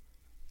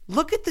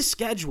 Look at the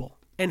schedule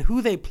and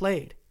who they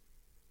played.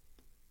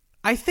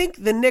 I think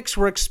the Knicks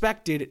were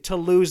expected to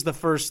lose the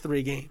first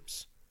 3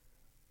 games.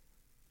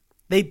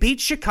 They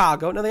beat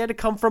Chicago. Now, they had to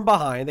come from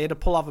behind. They had to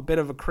pull off a bit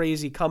of a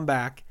crazy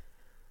comeback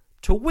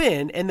to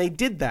win, and they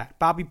did that.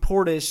 Bobby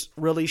Portis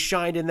really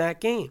shined in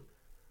that game.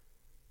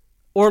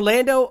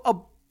 Orlando, a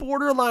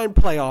borderline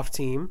playoff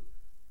team,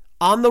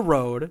 on the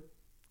road.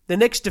 The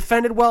Knicks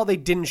defended well. They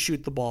didn't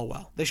shoot the ball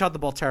well. They shot the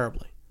ball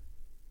terribly.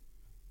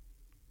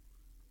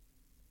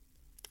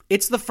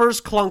 It's the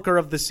first clunker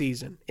of the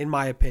season, in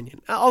my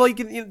opinion. Although,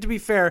 to be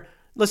fair,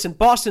 listen,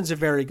 Boston's a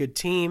very good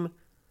team,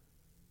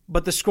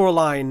 but the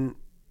scoreline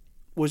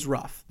was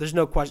rough. There's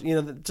no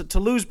question. To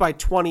lose by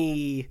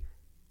 20,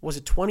 was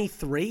it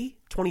 23?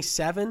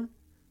 27?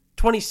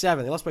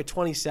 27. They lost by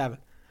 27.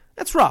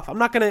 That's rough. I'm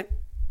not going to,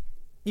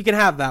 you can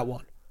have that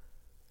one.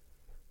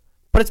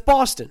 But it's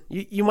Boston.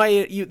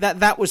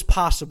 That was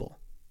possible.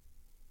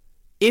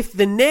 If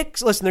the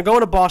Knicks, listen, they're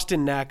going to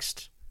Boston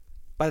next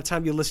by the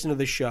time you listen to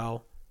the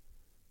show.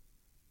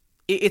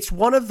 It's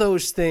one of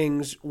those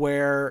things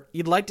where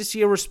you'd like to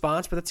see a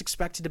response, but that's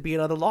expected to be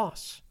another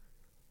loss.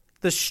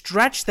 The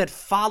stretch that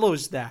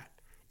follows that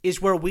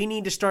is where we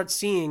need to start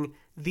seeing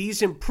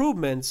these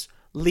improvements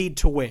lead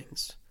to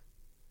wins.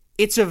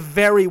 It's a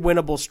very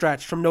winnable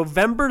stretch from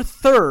November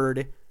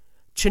 3rd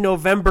to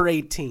November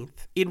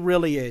 18th. It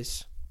really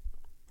is.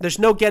 There's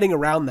no getting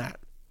around that.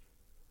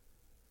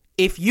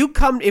 If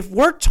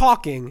we're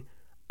talking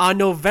on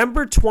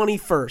November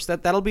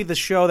 21st, that'll be the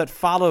show that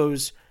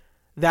follows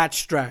that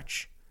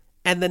stretch,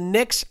 and the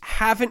Knicks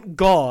haven't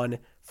gone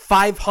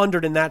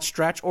 500 in that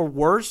stretch or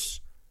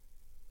worse,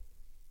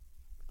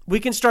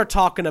 we can start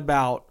talking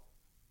about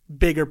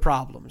bigger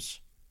problems.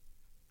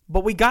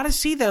 But we got to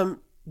see them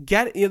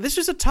get, this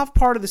is a tough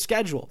part of the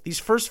schedule. These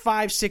first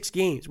 5-6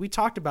 games, we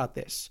talked about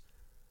this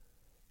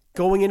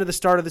going into the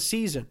start of the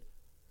season.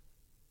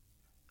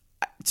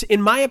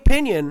 In my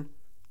opinion,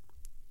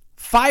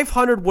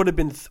 500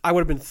 I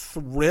would have been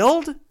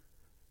thrilled,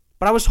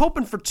 but I was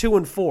hoping for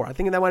 2-4. I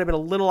think that might have been a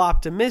little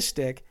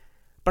optimistic,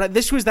 but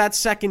this was that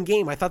second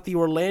game. I thought the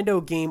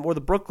Orlando game or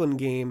the Brooklyn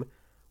game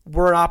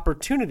were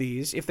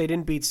opportunities if they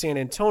didn't beat San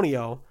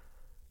Antonio,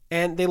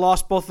 and they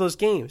lost both of those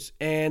games.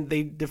 And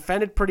they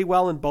defended pretty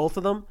well in both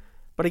of them.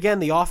 But again,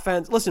 the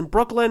offense, listen,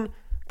 Brooklyn,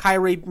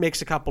 Kyrie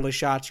makes a couple of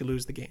shots, you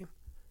lose the game.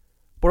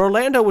 But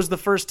Orlando was the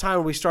first time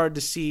we were starting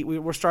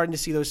to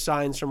see those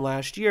signs from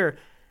last year.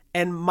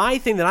 And my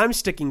thing that I'm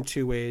sticking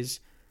to is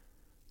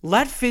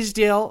let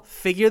Fizdale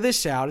figure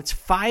this out. It's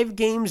 5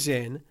 games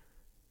in.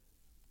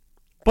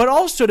 But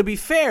also, to be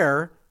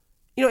fair,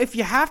 if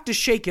you have to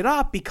shake it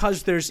up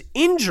because there's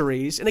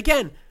injuries, and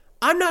again,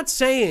 I'm not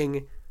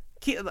saying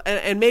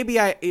and maybe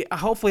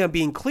hopefully I'm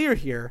being clear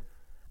here.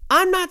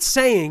 I'm not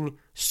saying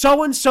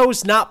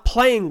so-and-so's not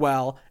playing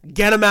well,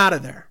 get him out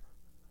of there.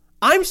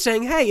 I'm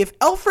saying, hey, if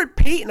Elfrid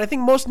Payton, I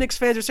think most Knicks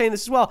fans are saying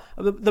this as well,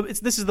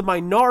 this is the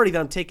minority that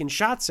I'm taking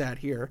shots at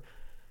here.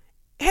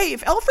 Hey,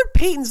 if Elfrid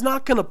Payton's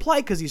not going to play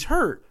because he's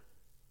hurt,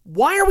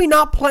 why are we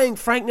not playing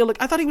Frank Ntilikina?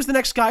 I thought he was the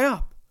next guy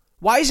up.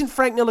 Why isn't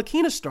Frank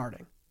Ntilikina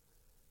starting?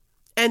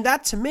 And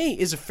that, to me,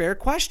 is a fair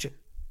question.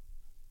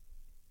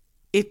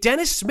 If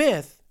Dennis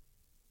Smith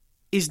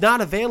is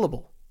not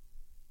available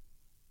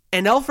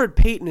and Elfrid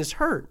Payton is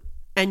hurt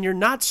and you're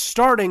not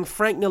starting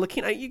Frank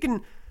Ntilikina, you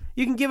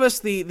can give us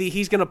the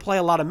he's going to play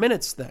a lot of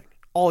minutes thing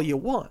all you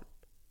want.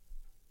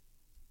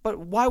 But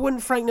why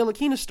wouldn't Frank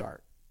Ntilikina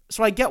start?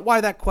 So I get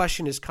why that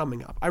question is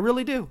coming up. I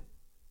really do.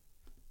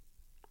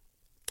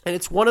 And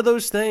it's one of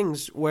those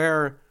things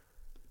where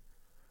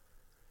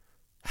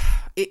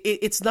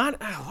it's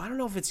not, I don't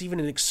know if it's even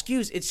an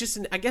excuse. It's just,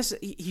 I guess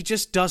he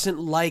just doesn't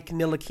like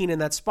Ntilikina in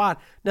that spot.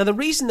 Now, the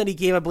reason that he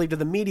gave, I believe, to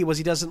the media was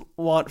he doesn't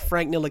want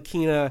Frank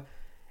Ntilikina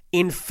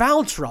in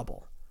foul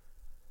trouble.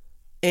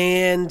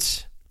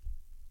 And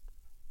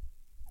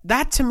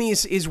that, to me,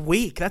 is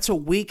weak. That's a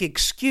weak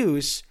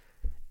excuse.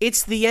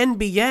 It's the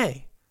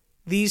NBA.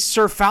 These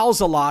Sir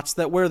Fouls-a-lots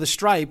that wear the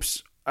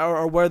stripes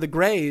or wear the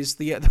grays,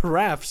 the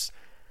refs,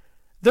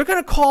 they're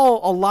going to call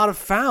a lot of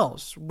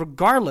fouls,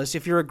 regardless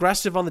if you're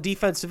aggressive on the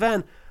defensive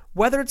end,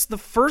 whether it's the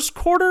first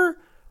quarter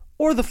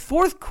or the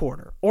fourth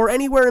quarter or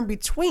anywhere in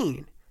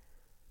between.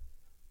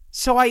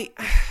 So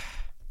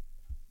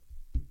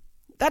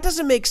that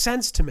doesn't make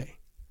sense to me.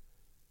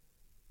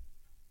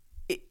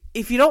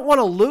 If you don't want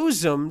to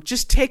lose him,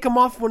 just take him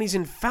off when he's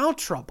in foul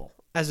trouble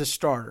as a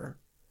starter.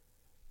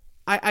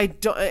 I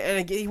don't,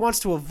 and he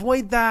wants to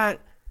avoid that.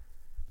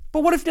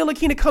 But what if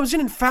Ntilikina comes in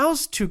and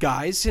fouls two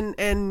guys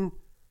and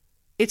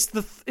it's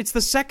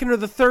the second or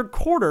the third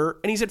quarter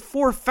and he's at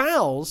 4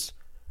 fouls?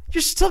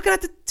 You're still gonna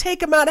have to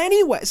take him out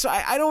anyway. So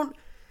I don't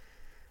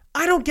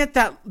get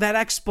that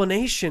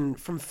explanation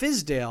from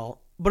Fizdale.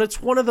 But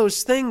it's one of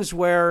those things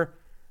where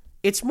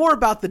it's more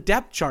about the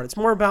depth chart. It's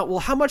more about, well,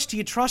 how much do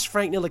you trust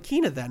Frank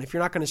Ntilikina then if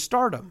you're not going to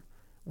start him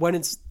when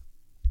it's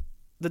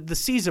the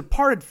seas have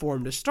parted for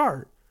him to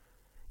start?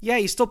 Yeah,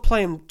 you still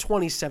play him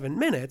 27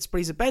 minutes, but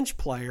he's a bench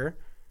player.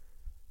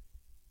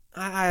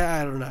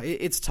 I don't know.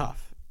 It's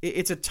tough.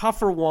 It's a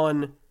tougher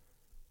one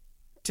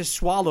to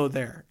swallow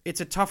there. It's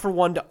a tougher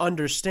one to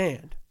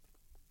understand.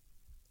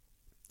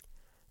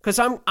 Because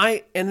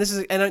this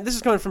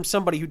is coming from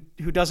somebody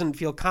who doesn't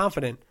feel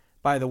confident,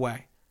 by the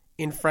way,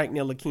 in Frank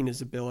Ntilikina's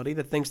ability,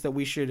 that thinks that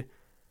we should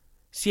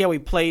see how he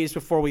plays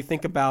before we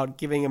think about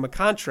giving him a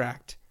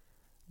contract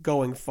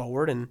going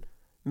forward. And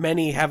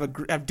many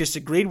have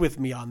disagreed with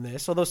me on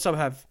this, although some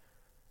have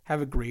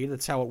agreed.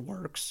 That's how it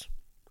works,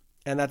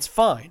 and that's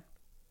fine.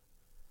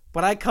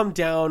 But I come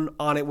down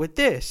on it with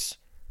this.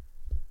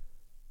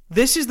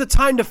 This is the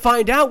time to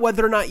find out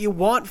whether or not you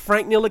want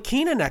Frank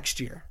Ntilikina next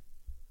year.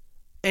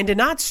 And to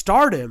not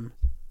start him,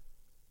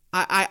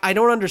 I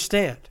don't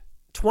understand.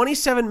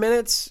 27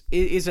 minutes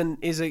is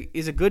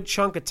a good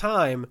chunk of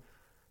time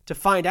to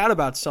find out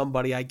about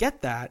somebody. I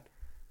get that.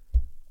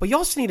 But you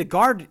also need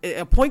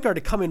a point guard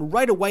to come in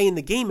right away in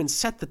the game and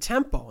set the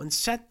tempo and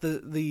set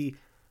the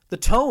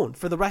tone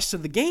for the rest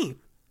of the game.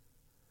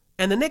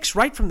 And the Knicks,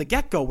 right from the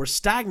get-go, were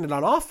stagnant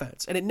on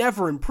offense, and it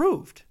never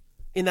improved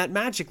in that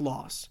Magic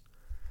loss.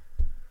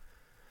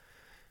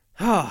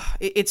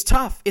 It's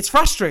tough. It's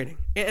frustrating,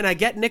 and I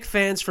get Knicks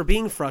fans for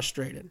being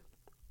frustrated.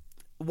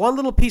 One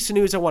little piece of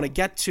news I want to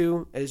get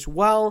to as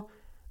well.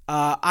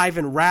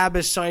 Ivan Rabb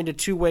has signed a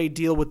 2-way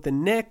deal with the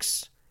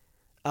Knicks.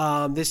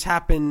 This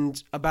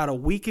happened about a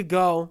week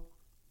ago.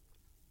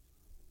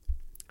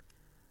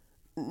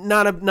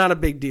 Not a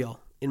big deal,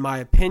 in my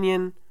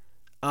opinion.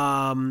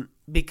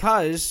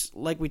 Because,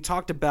 like we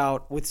talked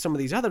about with some of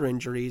these other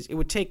injuries, it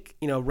would take,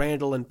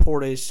 Randall and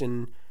Portis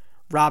and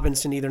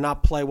Robinson either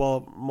not play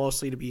well,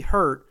 mostly to be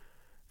hurt,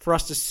 for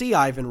us to see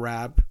Ivan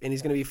Rabb, and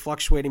he's going to be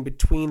fluctuating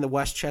between the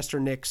Westchester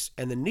Knicks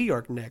and the New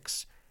York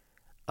Knicks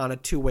on a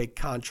 2-way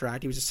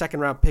contract. He was a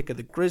second-round pick of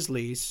the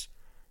Grizzlies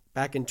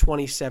back in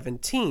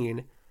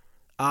 2017.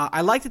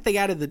 I like that they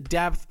added the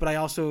depth, but I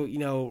also,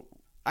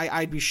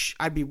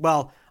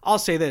 I'll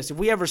say this. If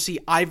we ever see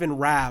Ivan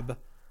Rabb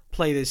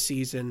play this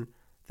season,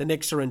 the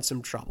Knicks are in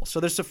some trouble. So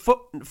there's a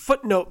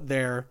footnote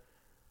there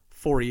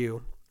for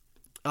you.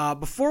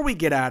 Before we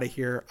get out of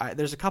here,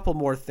 there's a couple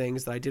more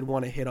things that I did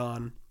want to hit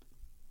on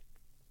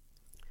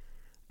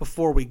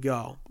before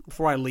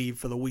I leave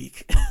for the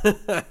week.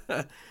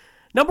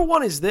 Number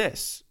one is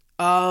this.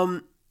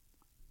 The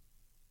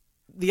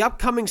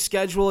upcoming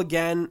schedule,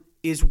 again,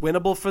 is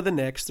winnable for the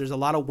Knicks. There's a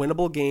lot of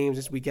winnable games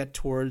as we get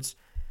towards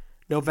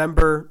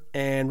November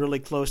and really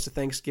close to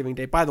Thanksgiving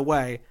Day. By the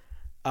way,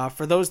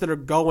 for those that are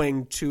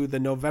going to the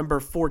November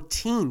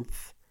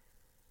 14th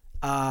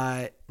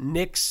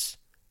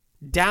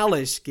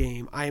Knicks-Dallas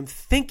game, I am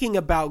thinking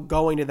about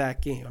going to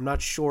that game. I'm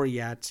not sure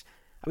yet.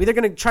 I'm either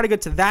going to try to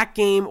get to that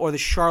game or the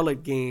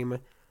Charlotte game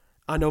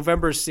on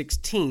November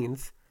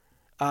 16th.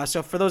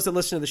 So for those that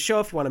listen to the show,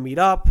 if you want to meet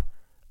up,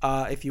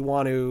 If you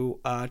want to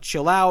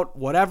chill out,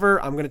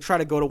 whatever, I'm going to try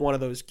to go to one of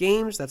those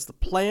games. That's the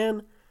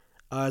plan.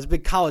 As a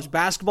big college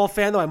basketball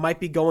fan, though, I might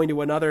be going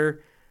to a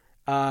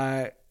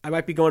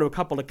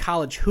couple of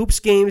college hoops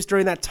games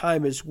during that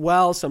time as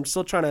well. So I'm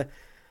still trying to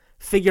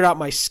figure out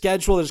my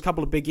schedule. There's a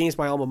couple of big games.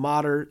 My alma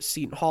mater,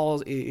 Seton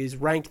Hall, is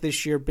ranked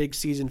this year. Big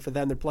season for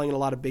them. They're playing a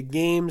lot of big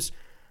games.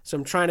 So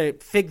I'm trying to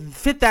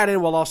fit that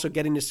in while also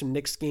getting to some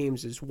Knicks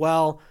games as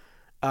well.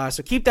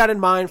 So keep that in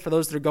mind for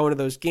those that are going to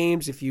those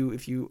games. If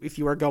you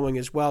are going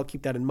as well,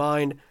 keep that in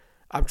mind.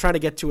 I'm trying to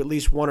get to at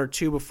least one or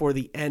two before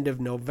the end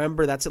of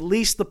November. That's at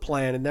least the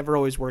plan. It never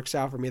always works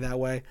out for me that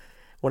way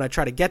when I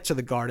try to get to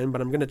the Garden, but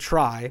I'm going to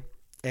try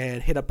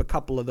and hit up a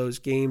couple of those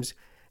games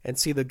and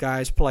see the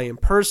guys play in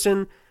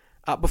person.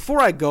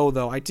 Before I go,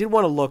 though, I did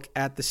want to look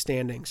at the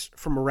standings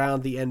from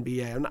around the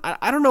NBA. And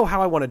I don't know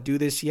how I want to do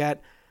this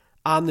yet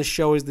on the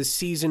show as the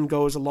season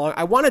goes along.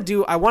 I want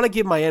to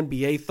give my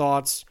NBA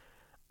thoughts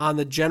on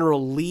the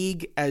general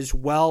league as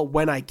well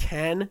when I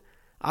can.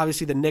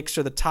 Obviously, the Knicks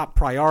are the top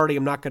priority.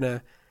 I'm not going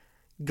to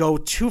go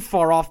too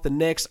far off the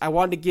Knicks. I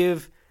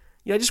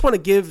just want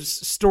to give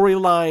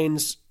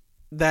storylines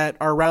that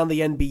are around the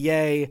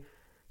NBA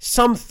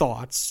some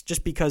thoughts,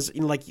 just because,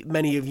 like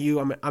many of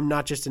you, I'm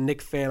not just a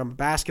Knicks fan, I'm a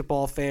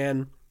basketball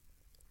fan,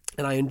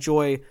 and I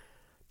enjoy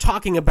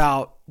talking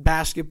about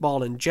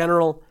basketball in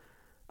general.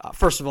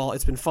 First of all,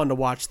 it's been fun to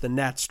watch the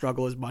Nets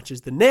struggle as much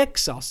as the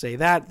Knicks. I'll say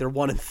that. They're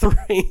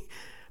 1-3.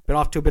 Been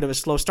off to a bit of a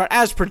slow start,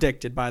 as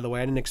predicted, by the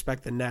way. I didn't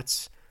expect the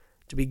Nets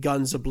to be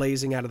guns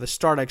a-blazing out of the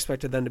start. I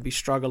expected them to be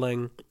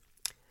struggling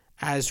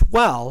as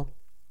well.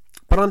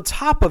 But on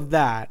top of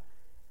that,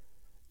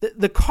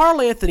 the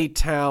Karl Anthony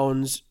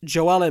Towns,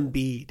 Joel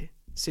Embiid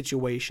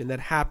situation that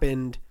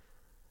happened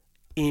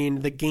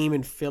in the game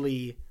in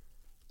Philly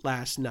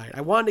last night.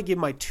 I wanted to give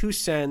my 2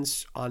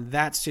 cents on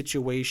that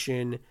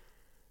situation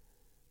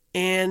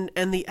and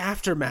the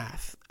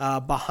aftermath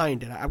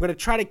behind it. I'm going to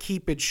try to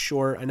keep it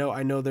short. I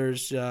know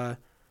there's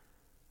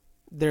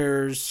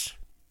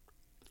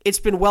it's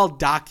been well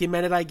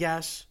documented, I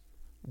guess,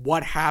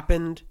 what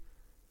happened.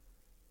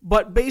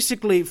 But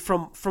basically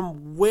from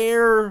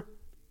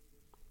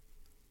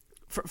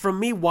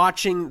me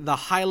watching the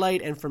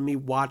highlight and from me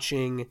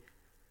watching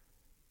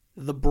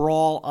the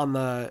brawl on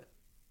the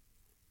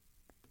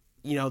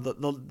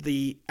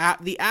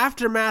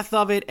aftermath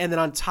of it, and then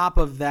on top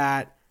of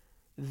that,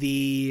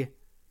 the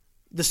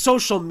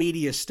social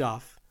media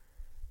stuff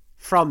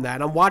from that.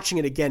 And I'm watching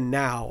it again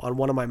now on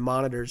one of my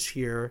monitors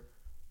here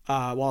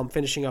while I'm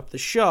finishing up the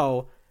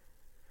show.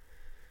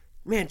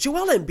 Man,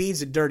 Joel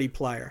Embiid's a dirty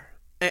player.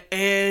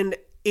 And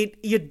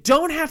you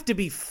don't have to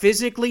be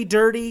physically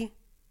dirty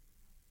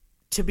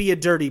to be a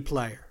dirty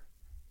player.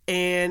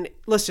 And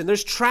listen,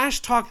 there's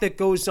trash talk that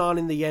goes on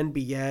in the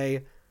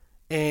NBA,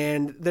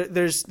 and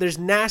there's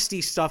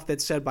nasty stuff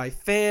that's said by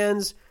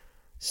fans,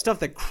 stuff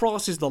that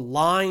crosses the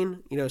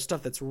line,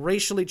 stuff that's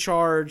racially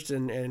charged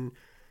and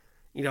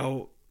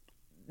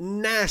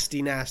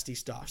nasty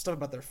stuff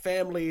about their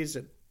families,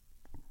 and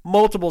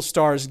multiple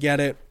stars get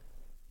it.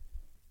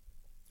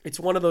 It's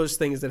one of those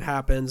things that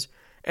happens,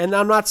 and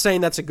I'm not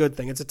saying that's a good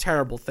thing. It's a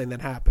terrible thing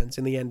that happens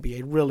in the NBA.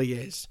 It really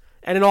is.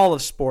 And in all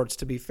of sports,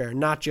 to be fair,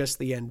 not just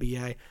the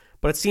NBA.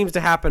 But it seems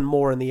to happen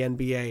more in the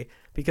NBA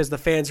because the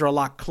fans are a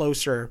lot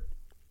closer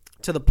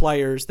to the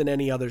players than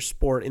any other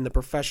sport in the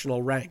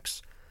professional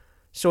ranks.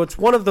 So it's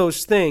one of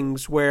those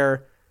things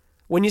where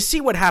when you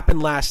see what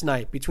happened last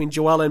night between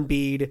Joel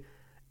Embiid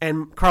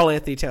and Karl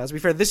Anthony Towns, to be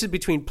fair, this is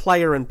between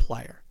player and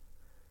player.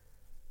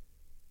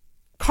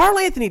 Karl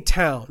Anthony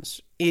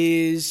Towns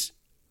is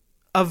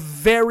a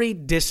very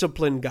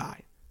disciplined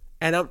guy.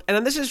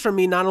 And this is from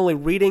me not only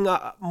reading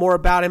more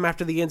about him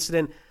after the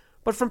incident,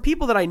 but from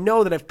people that I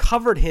know that have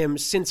covered him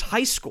since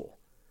high school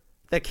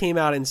that came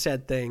out and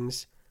said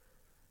things.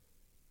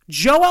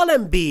 Joel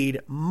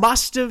Embiid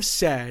must have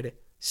said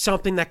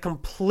something that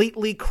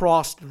completely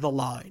crossed the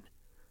line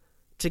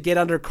to get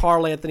under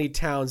Karl Anthony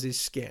Towns'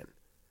 skin.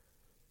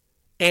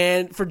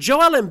 And for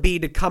Joel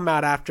Embiid to come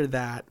out after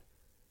that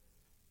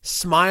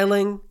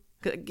smiling,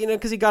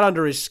 because he got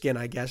under his skin,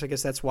 I guess. I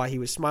guess that's why he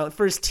was smiling.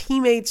 For his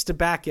teammates to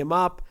back him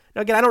up.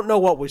 Now, again, I don't know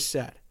what was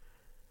said.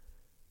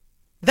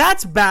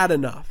 That's bad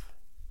enough.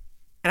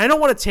 And I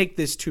don't want to take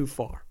this too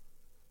far.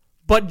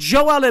 But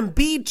Joel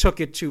Embiid took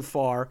it too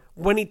far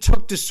when he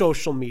took to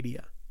social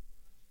media.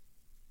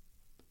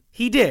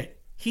 He did.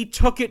 He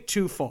took it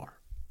too far.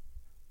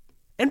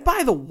 And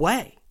by the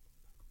way,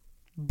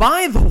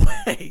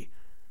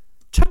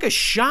 took a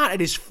shot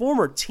at his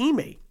former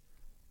teammate,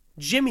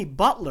 Jimmy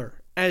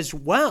Butler, as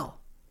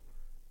well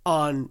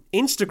on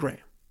Instagram.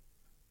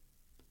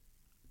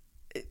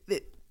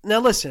 Now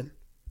listen,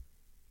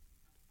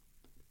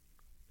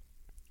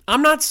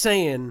 I'm not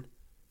saying,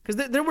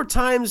 because there were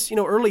times,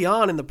 early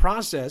on in the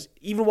process,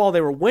 even while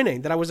they were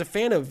winning, that I was a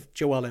fan of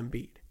Joel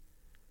Embiid.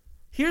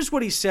 Here's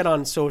what he said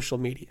on social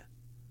media.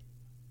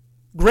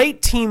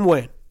 Great team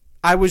win.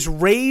 I was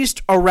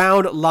raised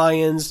around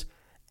lions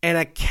and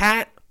a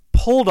cat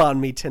pulled on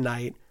me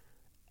tonight.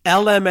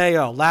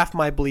 LMAO, laugh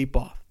my bleep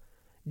off.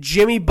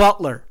 Jimmy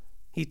Butler,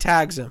 he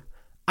tags him.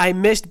 I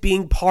missed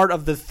being part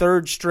of the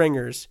third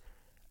stringers.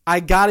 I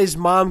got his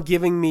mom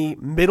giving me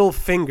middle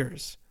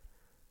fingers.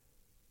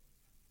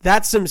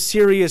 That's some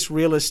serious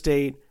real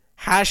estate.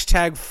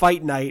 Hashtag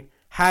fight night.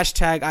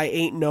 Hashtag I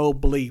ain't no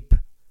bleep.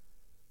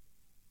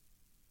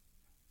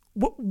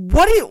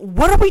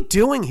 What are we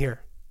doing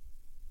here?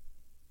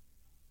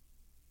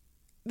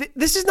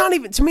 This is not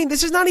even, to me,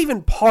 this is not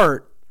even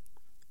part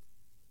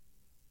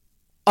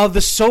of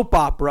the soap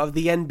opera of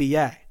the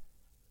NBA.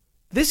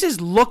 This is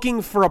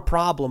looking for a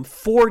problem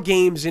 4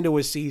 games into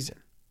a season.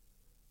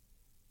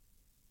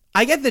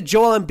 I get that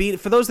Joel Embiid,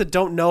 for those that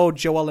don't know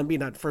Joel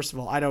Embiid, first of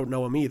all, I don't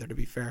know him either, to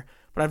be fair,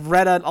 but I've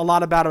read a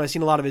lot about him. I've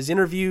seen a lot of his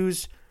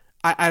interviews.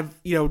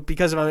 I've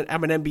because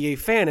I'm an NBA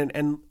fan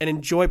and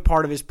enjoy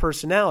part of his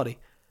personality.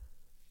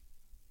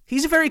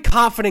 He's a very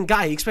confident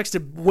guy. He expects to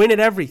win at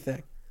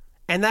everything.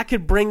 And that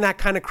could bring that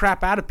kind of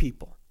crap out of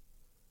people,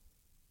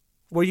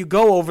 where you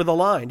go over the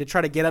line to try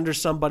to get under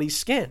somebody's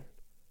skin.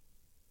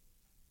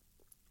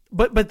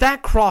 But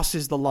that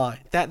crosses the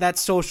line, that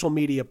social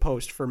media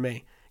post for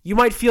me. You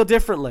might feel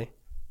differently.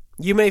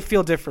 You may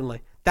feel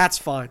differently. That's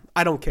fine.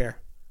 I don't care.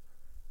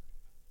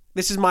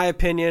 This is my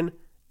opinion,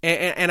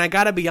 and I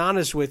got to be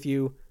honest with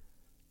you,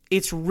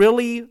 it's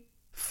really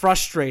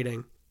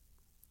frustrating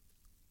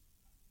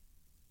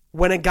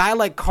when a guy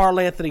like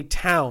Karl Anthony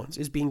Towns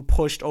is being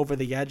pushed over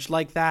the edge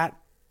like that.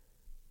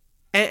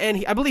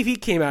 And I believe he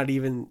came out and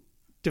even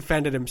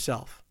defended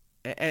himself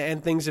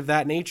and things of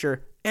that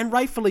nature, and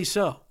rightfully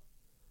so.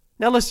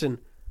 Now listen,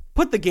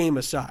 put the game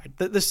aside.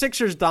 The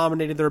Sixers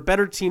dominated. They're a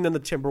better team than the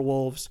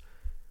Timberwolves.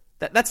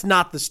 That's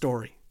not the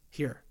story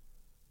here.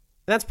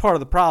 That's part of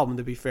the problem,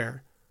 to be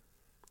fair.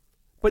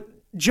 But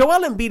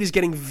Joel Embiid is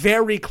getting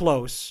very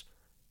close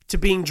to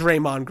being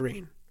Draymond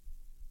Green.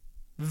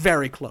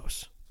 Very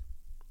close.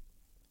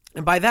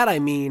 And by that I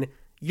mean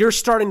you're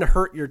starting to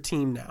hurt your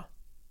team now.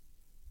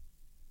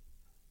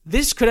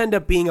 This could end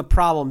up being a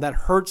problem that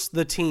hurts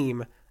the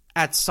team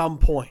at some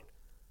point.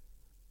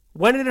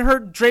 When did it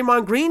hurt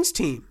Draymond Green's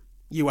team,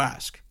 you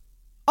ask?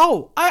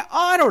 Oh,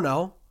 I don't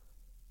know.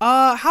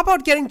 How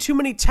about getting too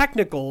many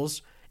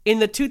technicals in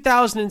the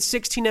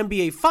 2016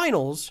 NBA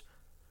Finals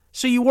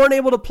so you weren't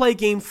able to play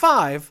Game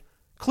 5,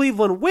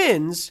 Cleveland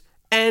wins,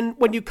 and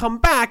when you come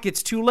back,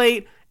 it's too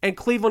late, and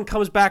Cleveland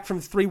comes back from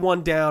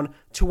 3-1 down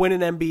to win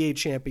an NBA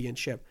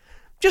championship.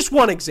 Just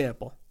one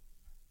example.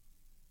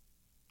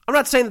 I'm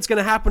not saying that's going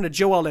to happen to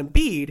Joel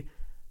Embiid,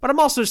 but I'm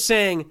also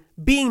saying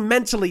being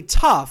mentally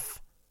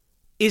tough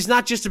is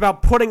not just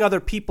about putting other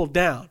people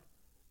down.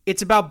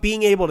 It's about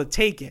being able to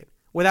take it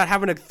without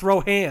having to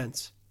throw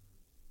hands.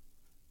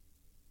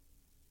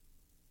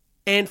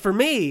 And for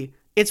me,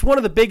 it's one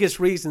of the biggest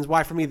reasons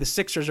why, for me, the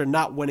Sixers are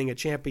not winning a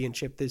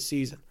championship this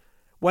season.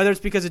 Whether it's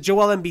because of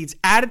Joel Embiid's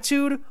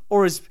attitude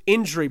or his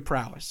injury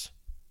prowess.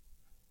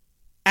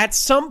 At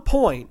some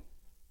point,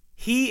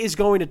 he is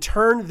going to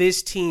turn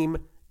this team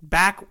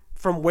back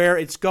from where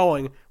it's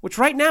going, which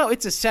right now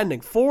it's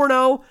ascending.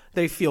 4-0,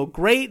 they feel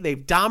great.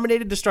 They've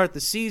dominated to start the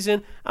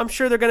season. I'm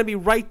sure they're going to be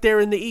right there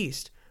in the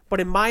East.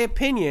 But in my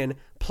opinion,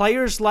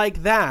 players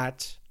like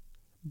that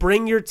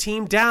bring your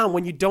team down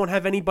when you don't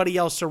have anybody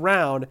else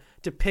around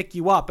to pick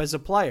you up as a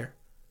player.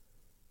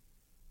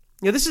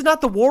 You know, this is not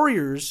the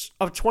Warriors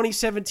of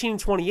 2017,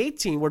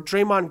 2018, where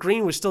Draymond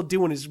Green was still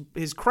doing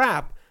his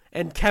crap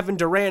and Kevin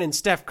Durant and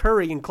Steph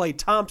Curry and Klay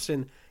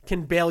Thompson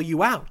can bail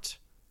you out.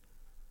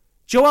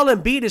 Joel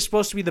Embiid is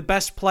supposed to be the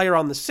best player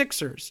on the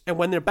Sixers, and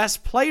when their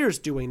best player's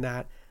doing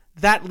that,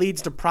 that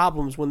leads to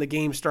problems when the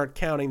games start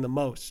counting the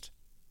most.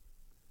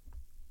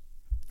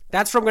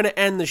 That's where I'm going to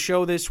end the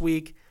show this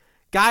week.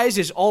 Guys,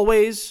 as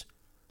always,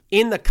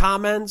 in the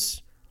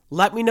comments,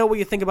 let me know what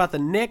you think about the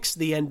Knicks,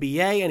 the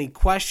NBA, any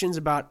questions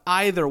about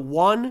either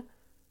one.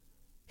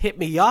 Hit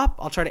me up.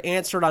 I'll try to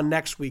answer it on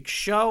next week's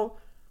show.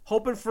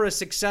 Hoping for a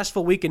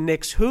successful week in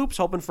Knicks hoops.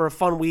 Hoping for a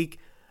fun week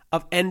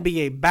of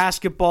NBA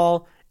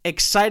basketball.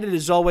 Excited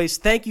as always.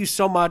 Thank you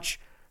so much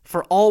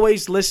for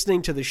always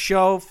listening to the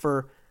show,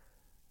 for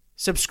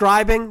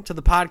subscribing to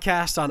the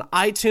podcast on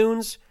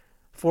iTunes,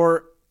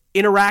 for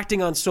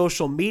interacting on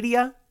social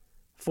media,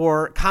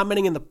 for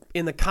commenting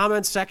in the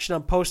comments section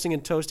on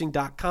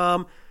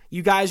postingandtoasting.com.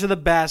 You guys are the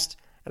best,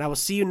 and I will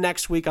see you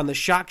next week on the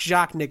Shock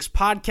Jock Knicks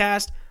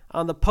podcast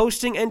on the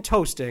Posting and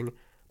Toasting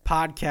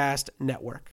Podcast Network.